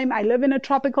time. I live in a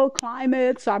tropical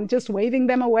climate, so I'm just waving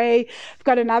them away. I've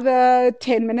got another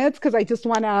 10 minutes because I just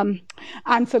want to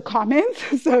answer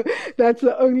comments. So that's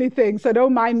the only thing. So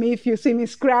don't mind me if you see me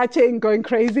scratching, going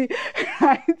crazy,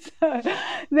 right? So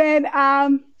then,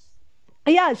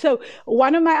 so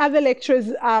one of my other lecturers,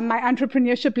 my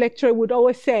entrepreneurship lecturer, would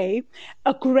always say,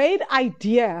 a great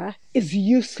idea is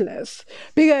useless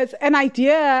because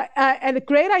a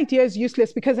great idea is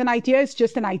useless because an idea is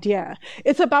just an idea.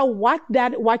 It's about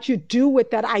what you do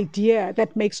with that idea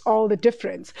that makes all the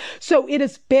difference. So it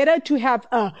is better to have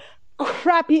a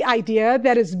crappy idea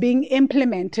that is being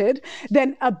implemented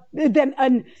than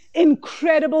an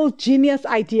incredible genius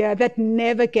idea that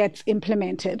never gets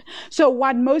implemented. So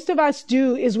what most of us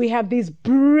do is we have these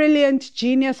brilliant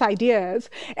genius ideas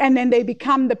and then they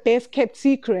become the best kept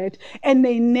secret and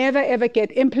they never ever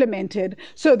get implemented.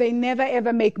 So they never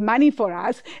ever make money for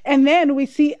us. And then we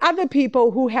see other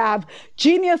people who have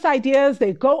genius ideas.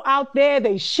 They go out there,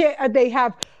 they share, they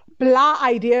have blah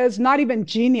ideas, not even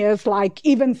genius, like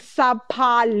even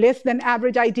subpar, less than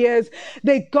average ideas.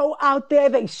 They go out there,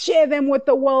 they share them with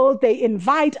the world. They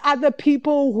invite other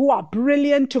people who are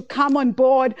brilliant to come on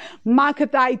board,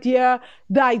 market the idea.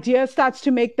 The idea starts to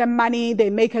make them money.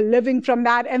 They make a living from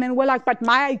that. And then we're like, but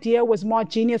my idea was more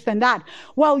genius than that.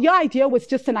 Well, your idea was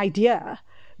just an idea.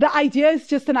 The idea is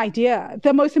just an idea.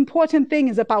 The most important thing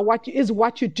is about what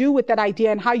you do with that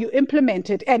idea and how you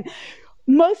implement it. And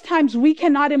most times we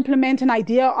cannot implement an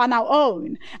idea on our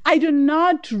own. I do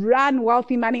not run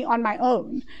Wealthy Money on my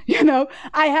own.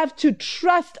 I have to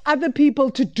trust other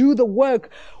people to do the work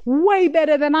way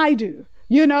better than I do.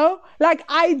 Like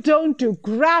I don't do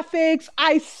graphics.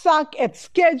 I suck at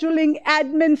scheduling,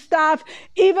 admin stuff.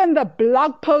 Even the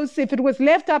blog posts, if it was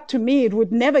left up to me, it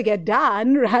would never get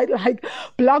done, right? Like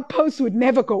blog posts would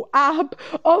never go up,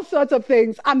 all sorts of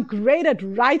things. I'm great at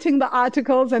writing the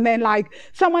articles and then like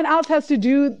someone else has to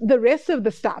do the rest of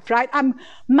the stuff, right?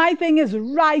 My thing is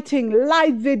writing,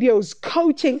 live videos,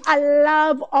 coaching. I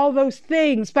love all those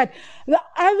things, but the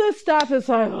other stuff is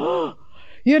like,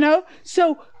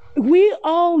 so we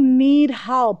all need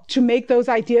help to make those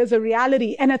ideas a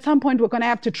reality. And at some point, we're going to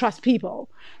have to trust people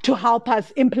to help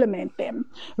us implement them,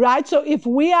 right? So if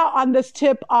we are on this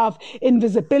tip of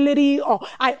invisibility, or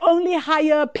I only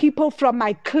hire people from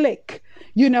my clique,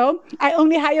 I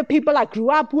only hire people I grew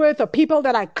up with or people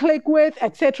that I click with,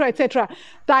 etc.,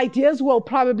 the ideas will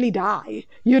probably die.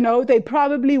 They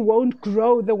probably won't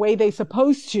grow the way they're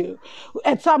supposed to.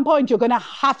 At some point, you're going to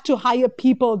have to hire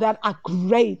people that are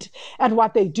great at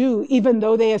what they do, even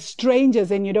though they are strangers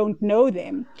and you don't know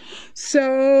them.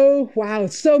 So, wow,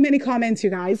 so many comments, you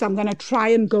guys. I'm going to try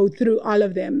and go through all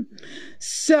of them.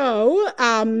 So,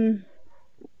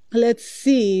 let's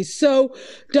see. So,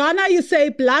 Donna, you say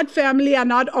blood family are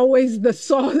not always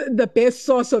the best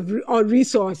source or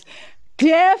resource.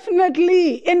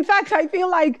 Definitely. In fact, I feel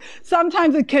like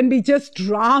sometimes it can be just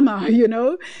drama,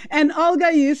 And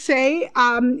Olga, you say,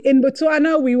 in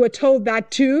Botswana, we were told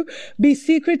that too. Be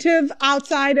secretive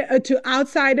to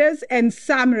outsiders and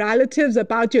some relatives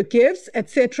about your gifts,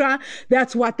 etc.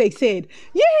 That's what they said.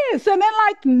 Yes. And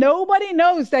then nobody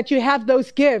knows that you have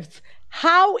those gifts.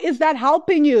 How is that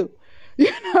helping you?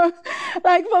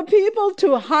 For people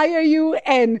to hire you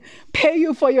and pay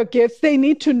you for your gifts, they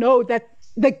need to know that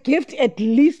the gift at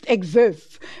least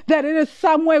exists, that it is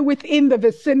somewhere within the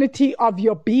vicinity of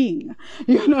your being,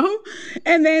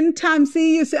 And then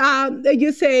Tamsi,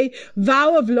 you say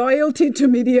vow of loyalty to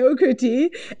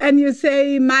mediocrity, and you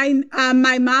say my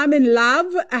mom in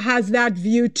love has that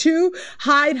view too.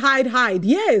 Hide.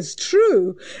 Yes,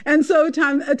 true. And so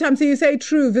Tamsi, you say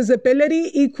true.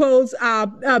 Visibility equals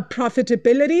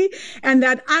profitability, and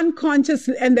that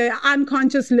the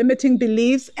unconscious limiting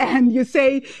beliefs. And you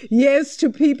say yes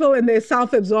to people and their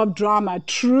self-absorbed drama.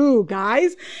 True,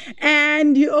 guys.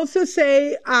 And you also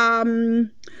say,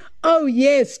 oh,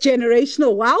 yes,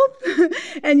 generational wealth.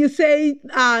 And you say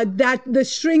that the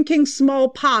shrinking small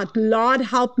part, Lord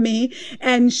help me,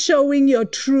 and showing your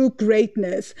true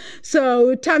greatness.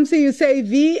 So, Tamsi, you say,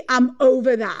 V, I'm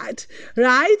over that,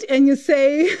 right? And you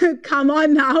say, come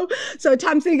on now. So,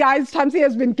 Tamsi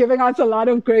has been giving us a lot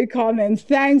of great comments.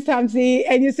 Thanks, Tamsi.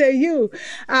 And you say,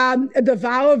 the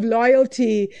vow of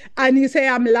loyalty. And you say,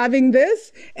 I'm loving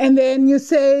this. And then you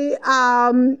say,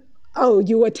 oh,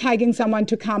 you were tagging someone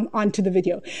to come onto the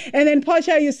video. And then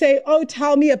Portia, you say, oh,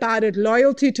 tell me about it.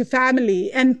 Loyalty to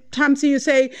family. And Tamsi, you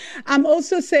say, I'm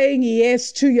also saying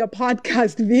yes to your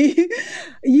podcast, V.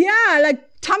 Yeah,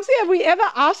 Tamsi, have we ever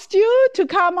asked you to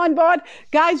come on board?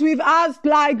 Guys, we've asked,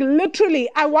 like, literally,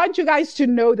 I want you guys to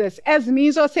know this. As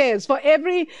Mizo says, for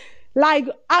every, like,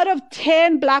 out of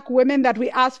 10 Black women that we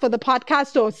ask for the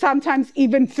podcast, or sometimes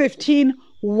even 15,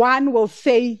 one will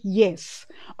say yes.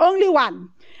 Only one.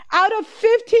 Out of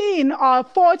 15 or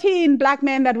 14 Black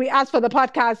men that we ask for the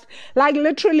podcast, like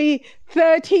literally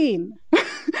 13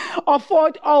 or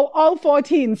all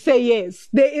 14 say yes.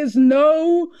 There is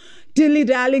no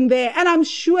dilly-dallying there. And I'm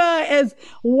sure, as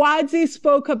Wadzi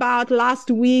spoke about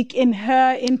last week in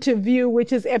her interview,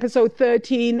 which is episode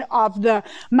 13 of the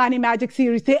Money Magic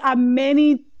series,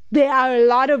 there are a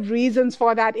lot of reasons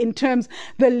for that in terms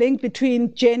the link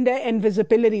between gender and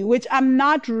visibility, which I'm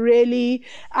not really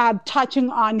touching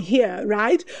on here,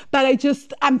 right? But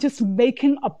I'm just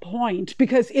making a point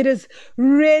because it is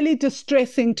really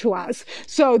distressing to us.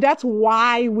 So that's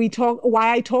why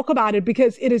I talk about it,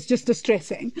 because it is just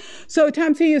distressing. So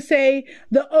Tamsi, you say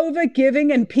the over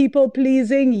giving and people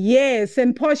pleasing, yes.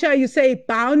 And Portia, you say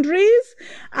boundaries.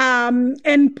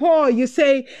 And Paul, you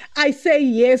say, I say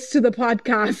yes to the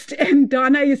podcast. And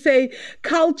Donna, you say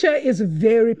culture is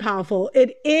very powerful.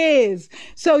 It is.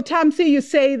 So Tamsi, you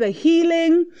say the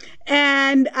healing,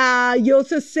 and you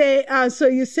also say,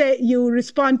 you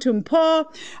respond to Mpo.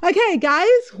 Okay, guys,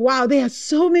 wow, there are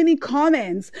so many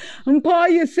comments. Mpo,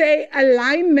 you say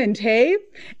alignment, hey?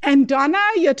 And Donna,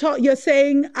 you're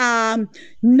saying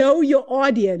know your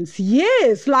audience.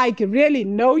 Yes, like really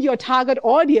know your target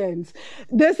audience.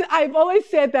 I've always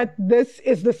said that this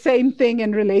is the same thing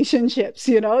in relationships,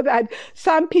 that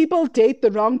some people date the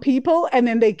wrong people and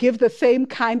then they give the same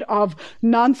kind of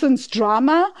nonsense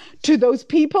drama to those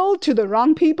people, to the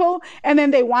wrong people, and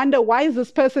then they wonder, why is this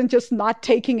person just not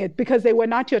taking it? Because they were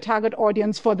not your target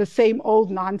audience for the same old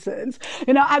nonsense.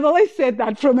 I've always said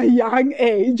that from a young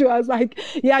age. I was like,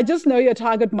 yeah, just know your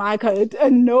target market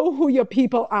and know who your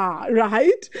people are,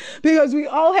 right? Because we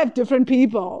all have different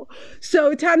people.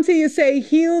 So Tamsi, you say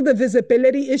heal the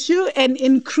visibility issue and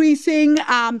increasing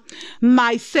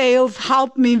my sales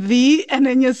help me V, and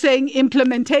then you're saying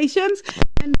implementations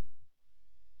and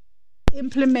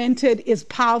implemented is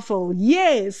powerful.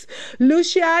 Yes.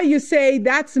 Lucia, you say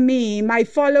that's me. My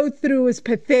follow through is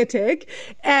pathetic.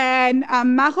 And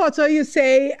Mahoto, you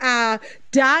say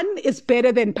done is better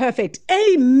than perfect.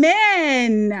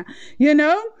 Amen.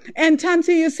 And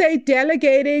Tamsi, you say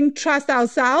delegating, trust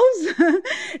ourselves.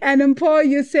 And Mpo,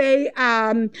 you say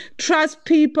trust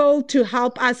people to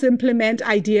help us implement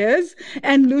ideas.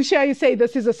 And Lucia, you say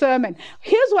this is a sermon.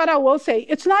 Here's what I will say.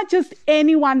 It's not just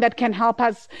anyone that can help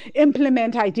us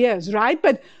implement ideas, right?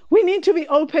 But we need to be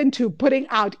open to putting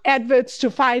out adverts, to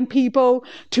find people,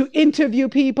 to interview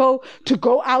people, to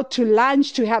go out to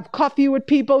lunch, to have coffee with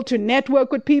people, to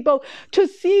network with people, to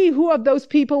see who of those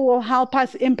people will help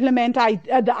us implement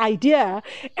the idea,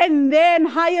 and then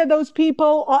hire those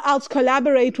people or else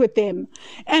collaborate with them.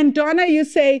 And Donna, you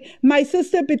say, my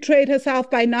sister betrayed herself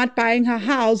by not buying her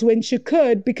house when she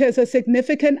could because her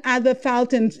significant other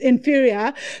felt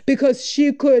inferior because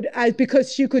she could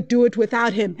do it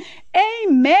without him.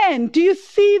 Amen. Do you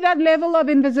see that level of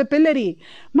invisibility?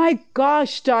 My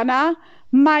gosh, Donna,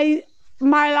 my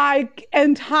like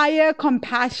entire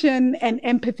compassion and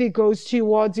empathy goes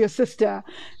towards your sister.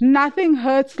 Nothing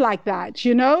hurts like that,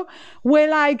 We're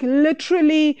like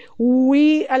literally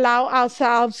we allow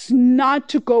ourselves not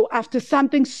to go after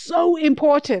something so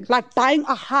important, like buying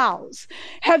a house,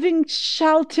 having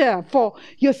shelter for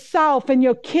yourself and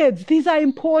your kids. These are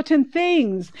important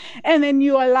things. And then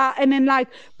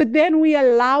but then we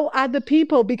allow other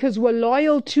people, because we're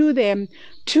loyal to them,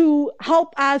 to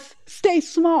help us stay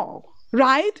small.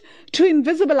 Right? To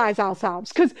invisibilize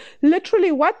ourselves. Because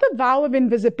literally what the vow of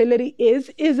invisibility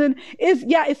is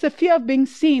it's a fear of being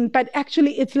seen, but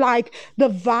actually it's like the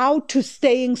vow to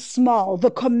staying small,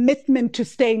 the commitment to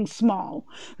staying small,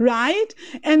 right?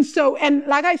 And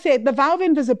like I said, the vow of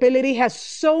invisibility has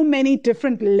so many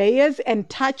different layers and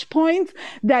touch points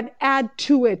that add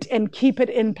to it and keep it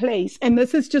in place. And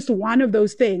this is just one of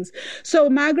those things. So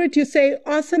Margaret, you say,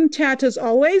 awesome chat as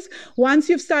always. Once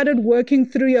you've started working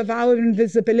through your vow of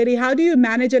invisibility, how do you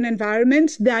manage an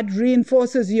environment that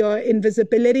reinforces your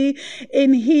invisibility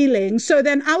in healing? So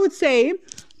then I would say,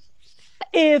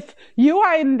 if you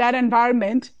are in that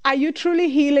environment, are you truly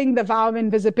healing the vow of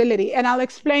invisibility? And I'll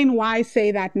explain why I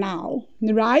say that now,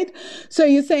 right? So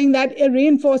you're saying that it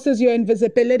reinforces your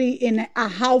invisibility in a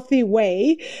healthy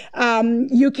way.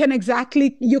 You can't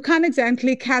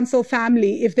exactly cancel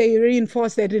family if they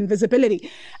reinforce that invisibility.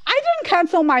 I didn't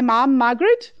cancel my mom,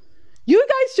 Margaret. You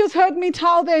guys just heard me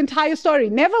tell the entire story.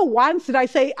 Never once did I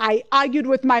say I argued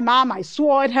with my mom, I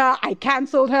swore at her, I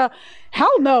canceled her.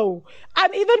 Hell no.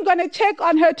 I'm even going to check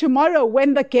on her tomorrow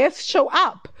when the guests show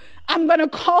up. I'm going to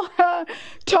call her,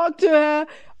 talk to her.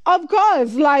 Of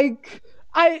course, like,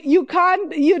 you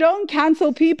don't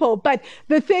cancel people. But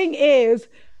the thing is,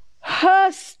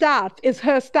 her stuff is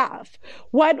her stuff.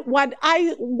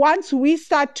 Once we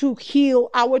start to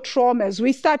heal our traumas,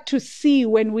 we start to see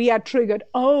when we are triggered.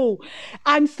 Oh,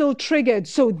 I'm still triggered.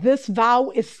 So this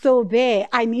vow is still there.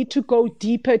 I need to go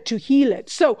deeper to heal it.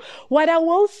 So what I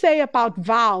will say about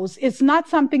vows is not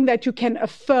something that you can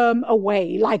affirm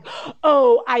away. Like,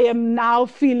 oh, I am now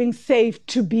feeling safe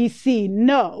to be seen.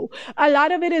 No, a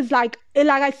lot of it is like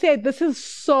I said, this is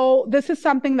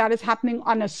something that is happening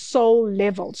on a soul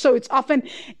level. So it's often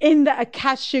in the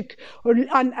Akashic, or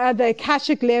on the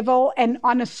Akashic level and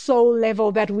on a soul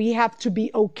level, that we have to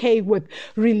be okay with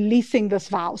releasing this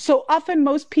vow. So often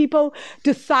most people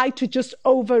decide to just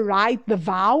override the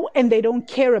vow and they don't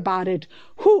care about it.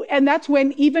 And that's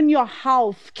when even your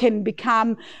health can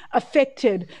become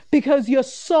affected, because your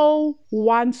soul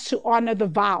wants to honor the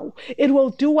vow. It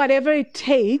will do whatever it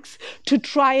takes to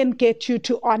try and get you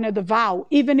to honor the vow,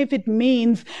 even if it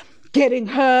means getting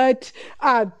hurt,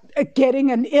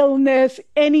 getting an illness,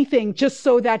 anything, just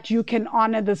so that you can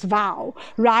honor this vow,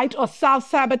 right? Or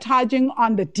self-sabotaging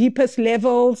on the deepest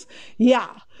levels.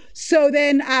 Yeah. So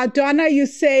then, Donna, you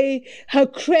say her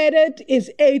credit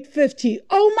is 850.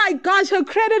 Oh my gosh, her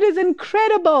credit is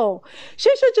incredible.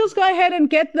 She should just go ahead and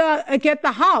get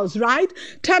the house, right?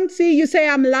 Tamsi, you say,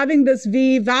 I'm loving this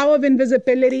vow of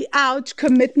invisibility, ouch,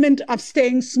 commitment of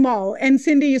staying small. And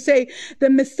Cindy, you say, the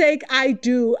mistake I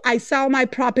do, I sell my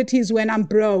properties when I'm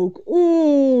broke.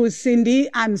 Ooh, Cindy,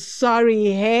 I'm sorry,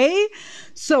 hey?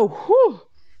 So, whew.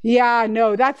 Yeah,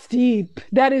 no, that's deep.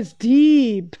 That is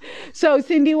deep. So,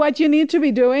 Cindy, what you need to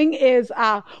be doing is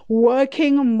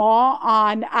working more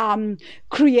on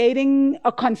creating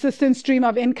a consistent stream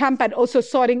of income, but also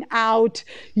sorting out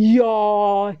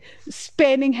your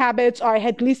spending habits, or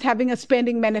at least having a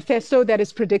spending manifesto that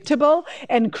is predictable,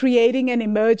 and creating an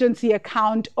emergency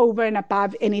account over and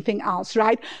above anything else,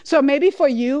 right? So maybe for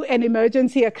you, an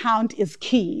emergency account is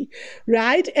key,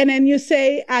 right? And then you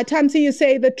say, Tamsi, you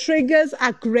say the triggers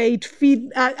are great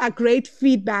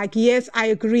feedback. Yes, I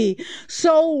agree.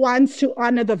 Soul wants to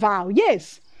honor the vow.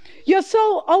 Yes, your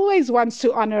soul always wants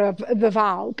to honor the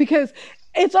vow, because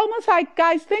it's almost like,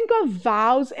 guys, think of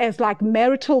vows as like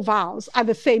marital vows are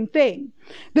the same thing.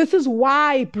 This is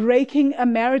why breaking a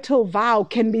marital vow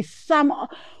can be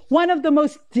one of the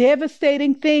most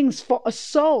devastating things for a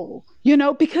soul,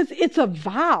 because it's a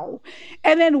vow.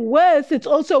 And then worse, it's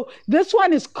also, this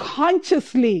one is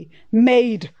consciously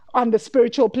made on the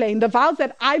spiritual plane. The vows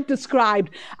that I've described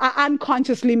are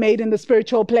unconsciously made in the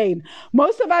spiritual plane.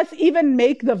 Most of us even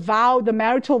make the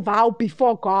marital vow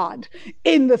before God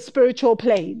in the spiritual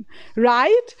plane,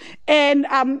 right? And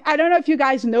I don't know if you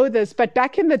guys know this, but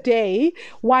back in the day,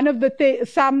 one of the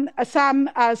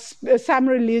some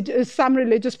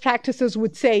religious practices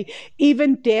would say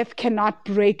even death cannot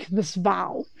break this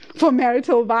vow for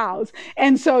marital vows.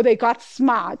 And so they got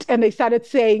smart and they started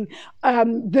saying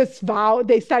this vow.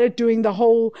 They started doing the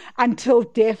whole until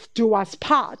death do us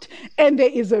part. And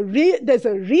there's a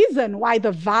reason why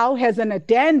the vow has an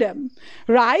addendum,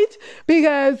 right?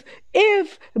 Because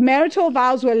if marital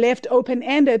vows were left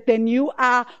open-ended, then you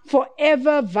are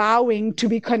forever vowing to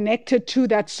be connected to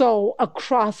that soul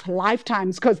across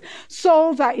lifetimes, because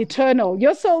souls are eternal.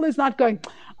 Your soul is not going,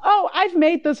 oh, I've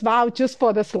made this vow just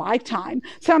for this lifetime.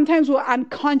 Sometimes we're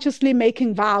unconsciously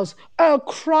making vows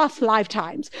across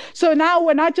lifetimes. So now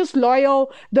we're not just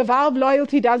loyal. The vow of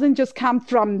loyalty doesn't just come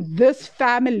from this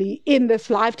family in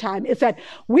this lifetime. It's that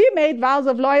we made vows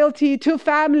of loyalty to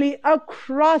family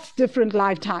across different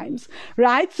lifetimes,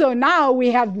 right? So now we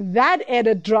have that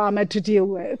added drama to deal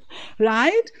with,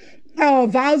 right?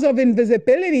 Vows of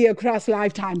invisibility across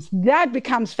lifetimes. That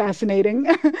becomes fascinating.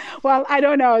 Well, I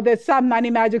don't know. There's some money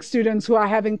magic students who are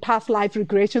having past life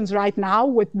regressions right now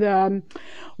with the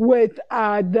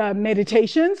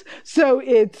meditations. So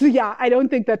I don't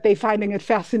think that they're finding it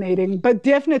fascinating, but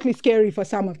definitely scary for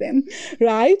some of them,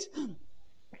 right?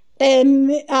 And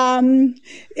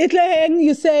Itlaheng,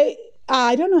 you say,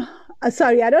 I don't know.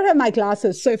 Sorry, I don't have my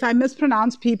glasses. So if I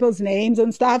mispronounce people's names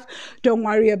and stuff, don't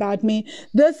worry about me.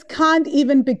 This can't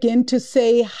even begin to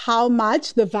say how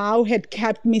much the vow had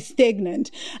kept me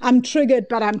stagnant. I'm triggered,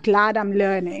 but I'm glad I'm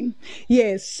learning.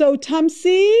 Yes. So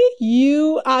Tamsi,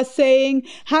 you are saying,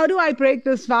 how do I break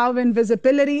this vow of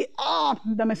invisibility? Oh,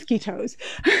 the mosquitoes.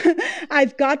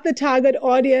 I've got the target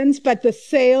audience, but the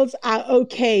sales are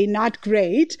okay, not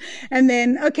great. And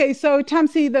then, okay, so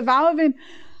Tamsi, the vow of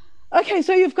okay,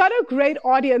 so you've got a great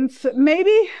audience.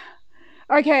 Maybe,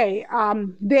 Okay,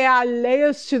 there are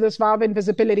layers to this vow of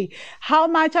invisibility. How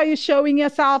much are you showing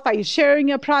yourself? Are you sharing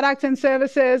your products and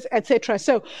services, etc.?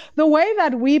 So the way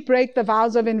that we break the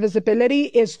vows of invisibility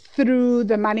is through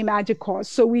the Money Magic course.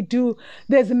 So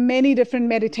there's many different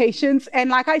meditations. And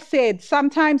like I said,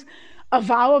 sometimes a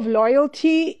vow of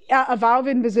loyalty, a vow of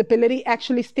invisibility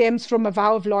actually stems from a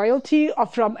vow of loyalty or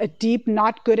from a deep,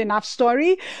 not good enough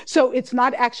story. So it's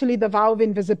not actually the vow of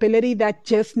invisibility that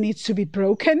just needs to be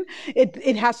broken.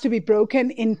 It has to be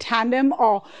broken in tandem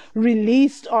or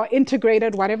released or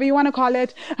integrated, whatever you want to call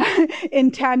it,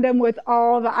 in tandem with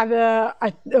all the other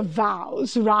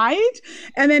vows, right?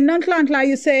 And then Nontlantla,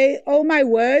 you say, oh my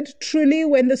word, truly,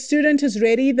 when the student is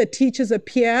ready, the teachers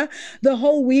appear. The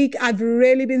whole week, I've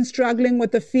really been struggling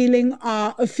with the feeling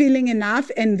of feeling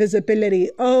enough and visibility.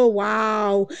 Oh,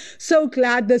 wow. So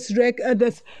glad this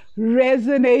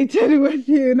resonated with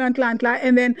you, Nontlantla.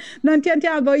 And then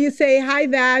Nontiantiabo, you say, hi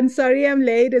Van, sorry I'm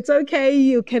late. It's okay.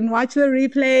 You can watch the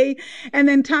replay. And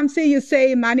then Tamsi, you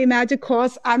say, Money Magic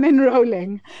course, I'm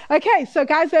enrolling. Okay, so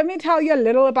guys, let me tell you a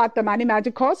little about the Money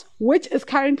Magic course, which is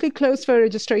currently closed for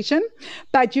registration,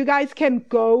 but you guys can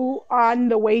go on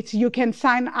the wait. You can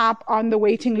sign up on the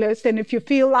waiting list. And if you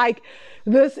feel like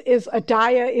this is a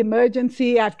dire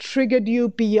emergency, I've triggered you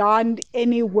beyond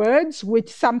any words,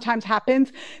 which sometimes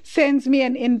happens, send me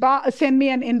an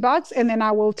inbox, and then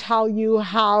I will tell you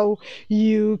how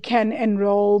you can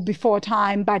enroll before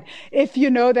time. But if you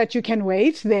know that you can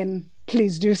wait, then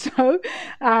please do so.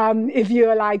 If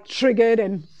you're like triggered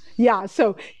and yeah,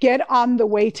 so get on the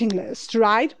waiting list,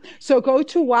 right? So go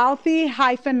to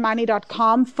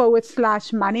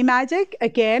wealthy-money.com/money magic.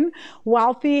 Again,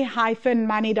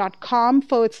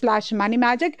 wealthy-money.com/money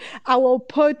magic. I will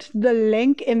put the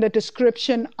link in the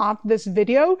description of this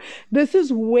video. This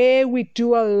is where we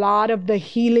do a lot of the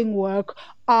healing work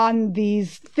on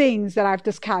these things that I've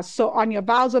discussed. So on your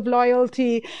vows of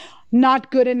loyalty, not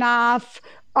good enough,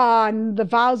 on the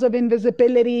vows of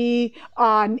invisibility,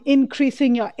 on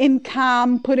increasing your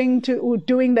income, doing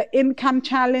the income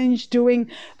challenge, doing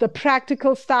the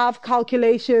practical stuff,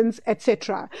 calculations,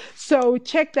 etc. So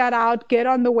check that out, get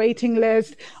on the waiting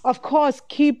list. Of course,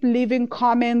 keep leaving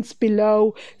comments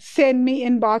below, send me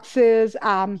inboxes.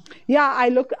 I'll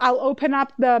open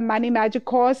up the Money Magic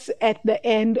course at the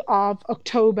end of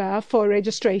October for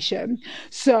registration.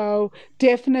 So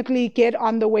definitely get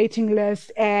on the waiting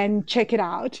list and check it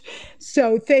out.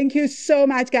 So thank you so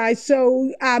much, guys.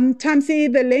 So Tamsi,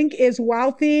 the link is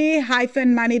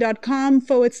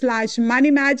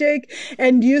wealthy-money.com/money magic.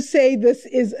 And you say this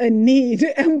is a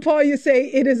need. And Paul, you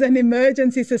say it is an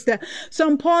emergency, sister.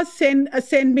 So Paul, send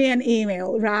me an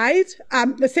email, right?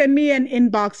 Send me an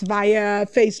inbox via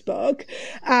Facebook.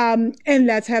 And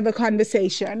let's have a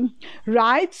conversation,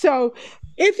 right? So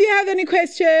if you have any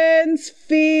questions,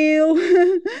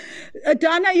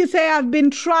 Donna, you say, I've been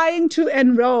trying to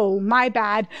enroll. My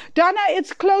bad. Donna,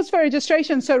 it's closed for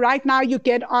registration. So right now you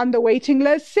get on the waiting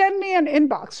list. Send me an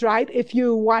inbox, right? If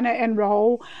you want to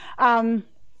enroll.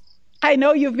 I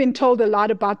know you've been told a lot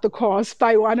about the course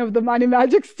by one of the Money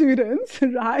Magic students,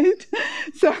 right?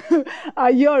 So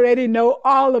you already know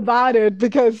all about it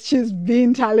because she's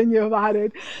been telling you about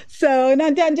it. So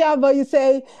Nantanjabo, you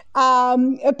say,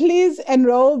 please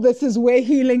enroll. This is where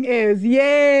healing is.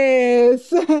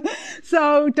 Yes.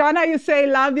 So Donna, you say,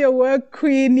 love your work,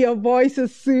 Queen. Your voice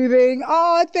is soothing.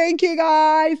 Oh, thank you,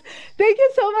 guys. Thank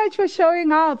you so much for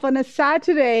showing up on a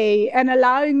Saturday and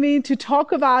allowing me to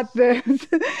talk about this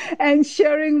and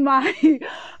sharing my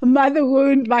mother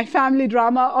wound, my family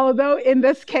drama. Although in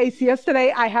this case,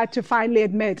 yesterday, I had to finally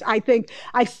admit, I think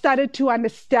I started to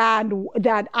understand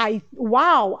that I'm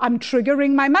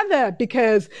triggering my mother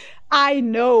because I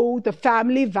know the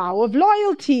family vow of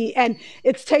loyalty. And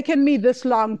it's taken me this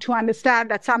long to understand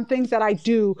that some things that I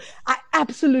do are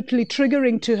absolutely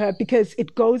triggering to her because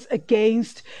it goes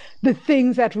against the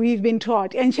things that we've been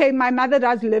taught. And Shay, my mother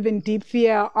does live in deep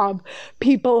fear of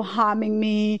people harming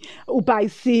me by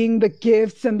seeing the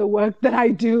gifts and the work that I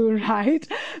do, right?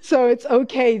 So it's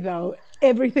okay though.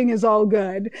 Everything is all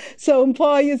good. So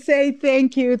Paul, you say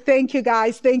thank you. Thank you,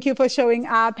 guys. Thank you for showing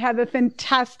up. Have a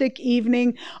fantastic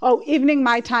evening. Oh, evening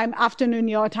my time, afternoon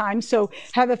your time. So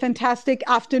have a fantastic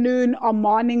afternoon or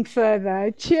morning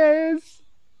further. Cheers.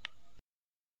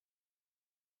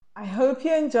 I hope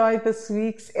you enjoyed this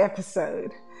week's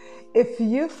episode. If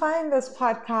you find this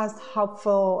podcast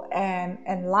helpful and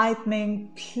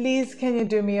enlightening, please can you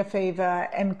do me a favor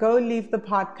and go leave the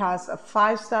podcast a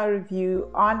 5-star review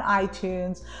on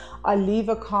iTunes or leave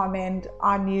a comment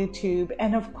on YouTube.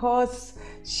 And of course,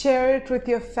 share it with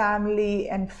your family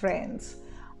and friends.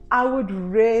 I would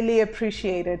really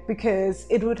appreciate it because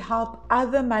it would help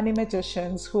other money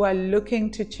magicians who are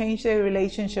looking to change their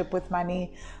relationship with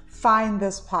money find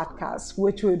this podcast,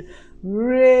 which would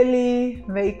really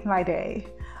make my day.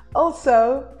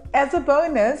 Also, as a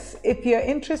bonus, if you're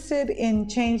interested in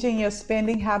changing your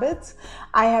spending habits,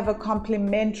 I have a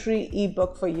complimentary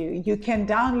ebook for you. You can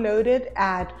download it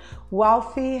at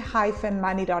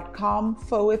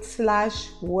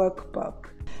wealthy-money.com/workbook.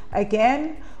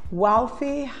 Again,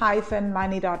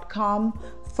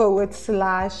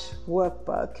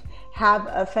 wealthy-money.com/workbook. Have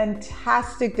a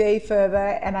fantastic day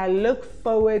further, and I look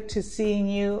forward to seeing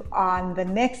you on the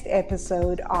next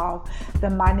episode of the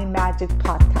Money Magic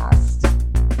Podcast.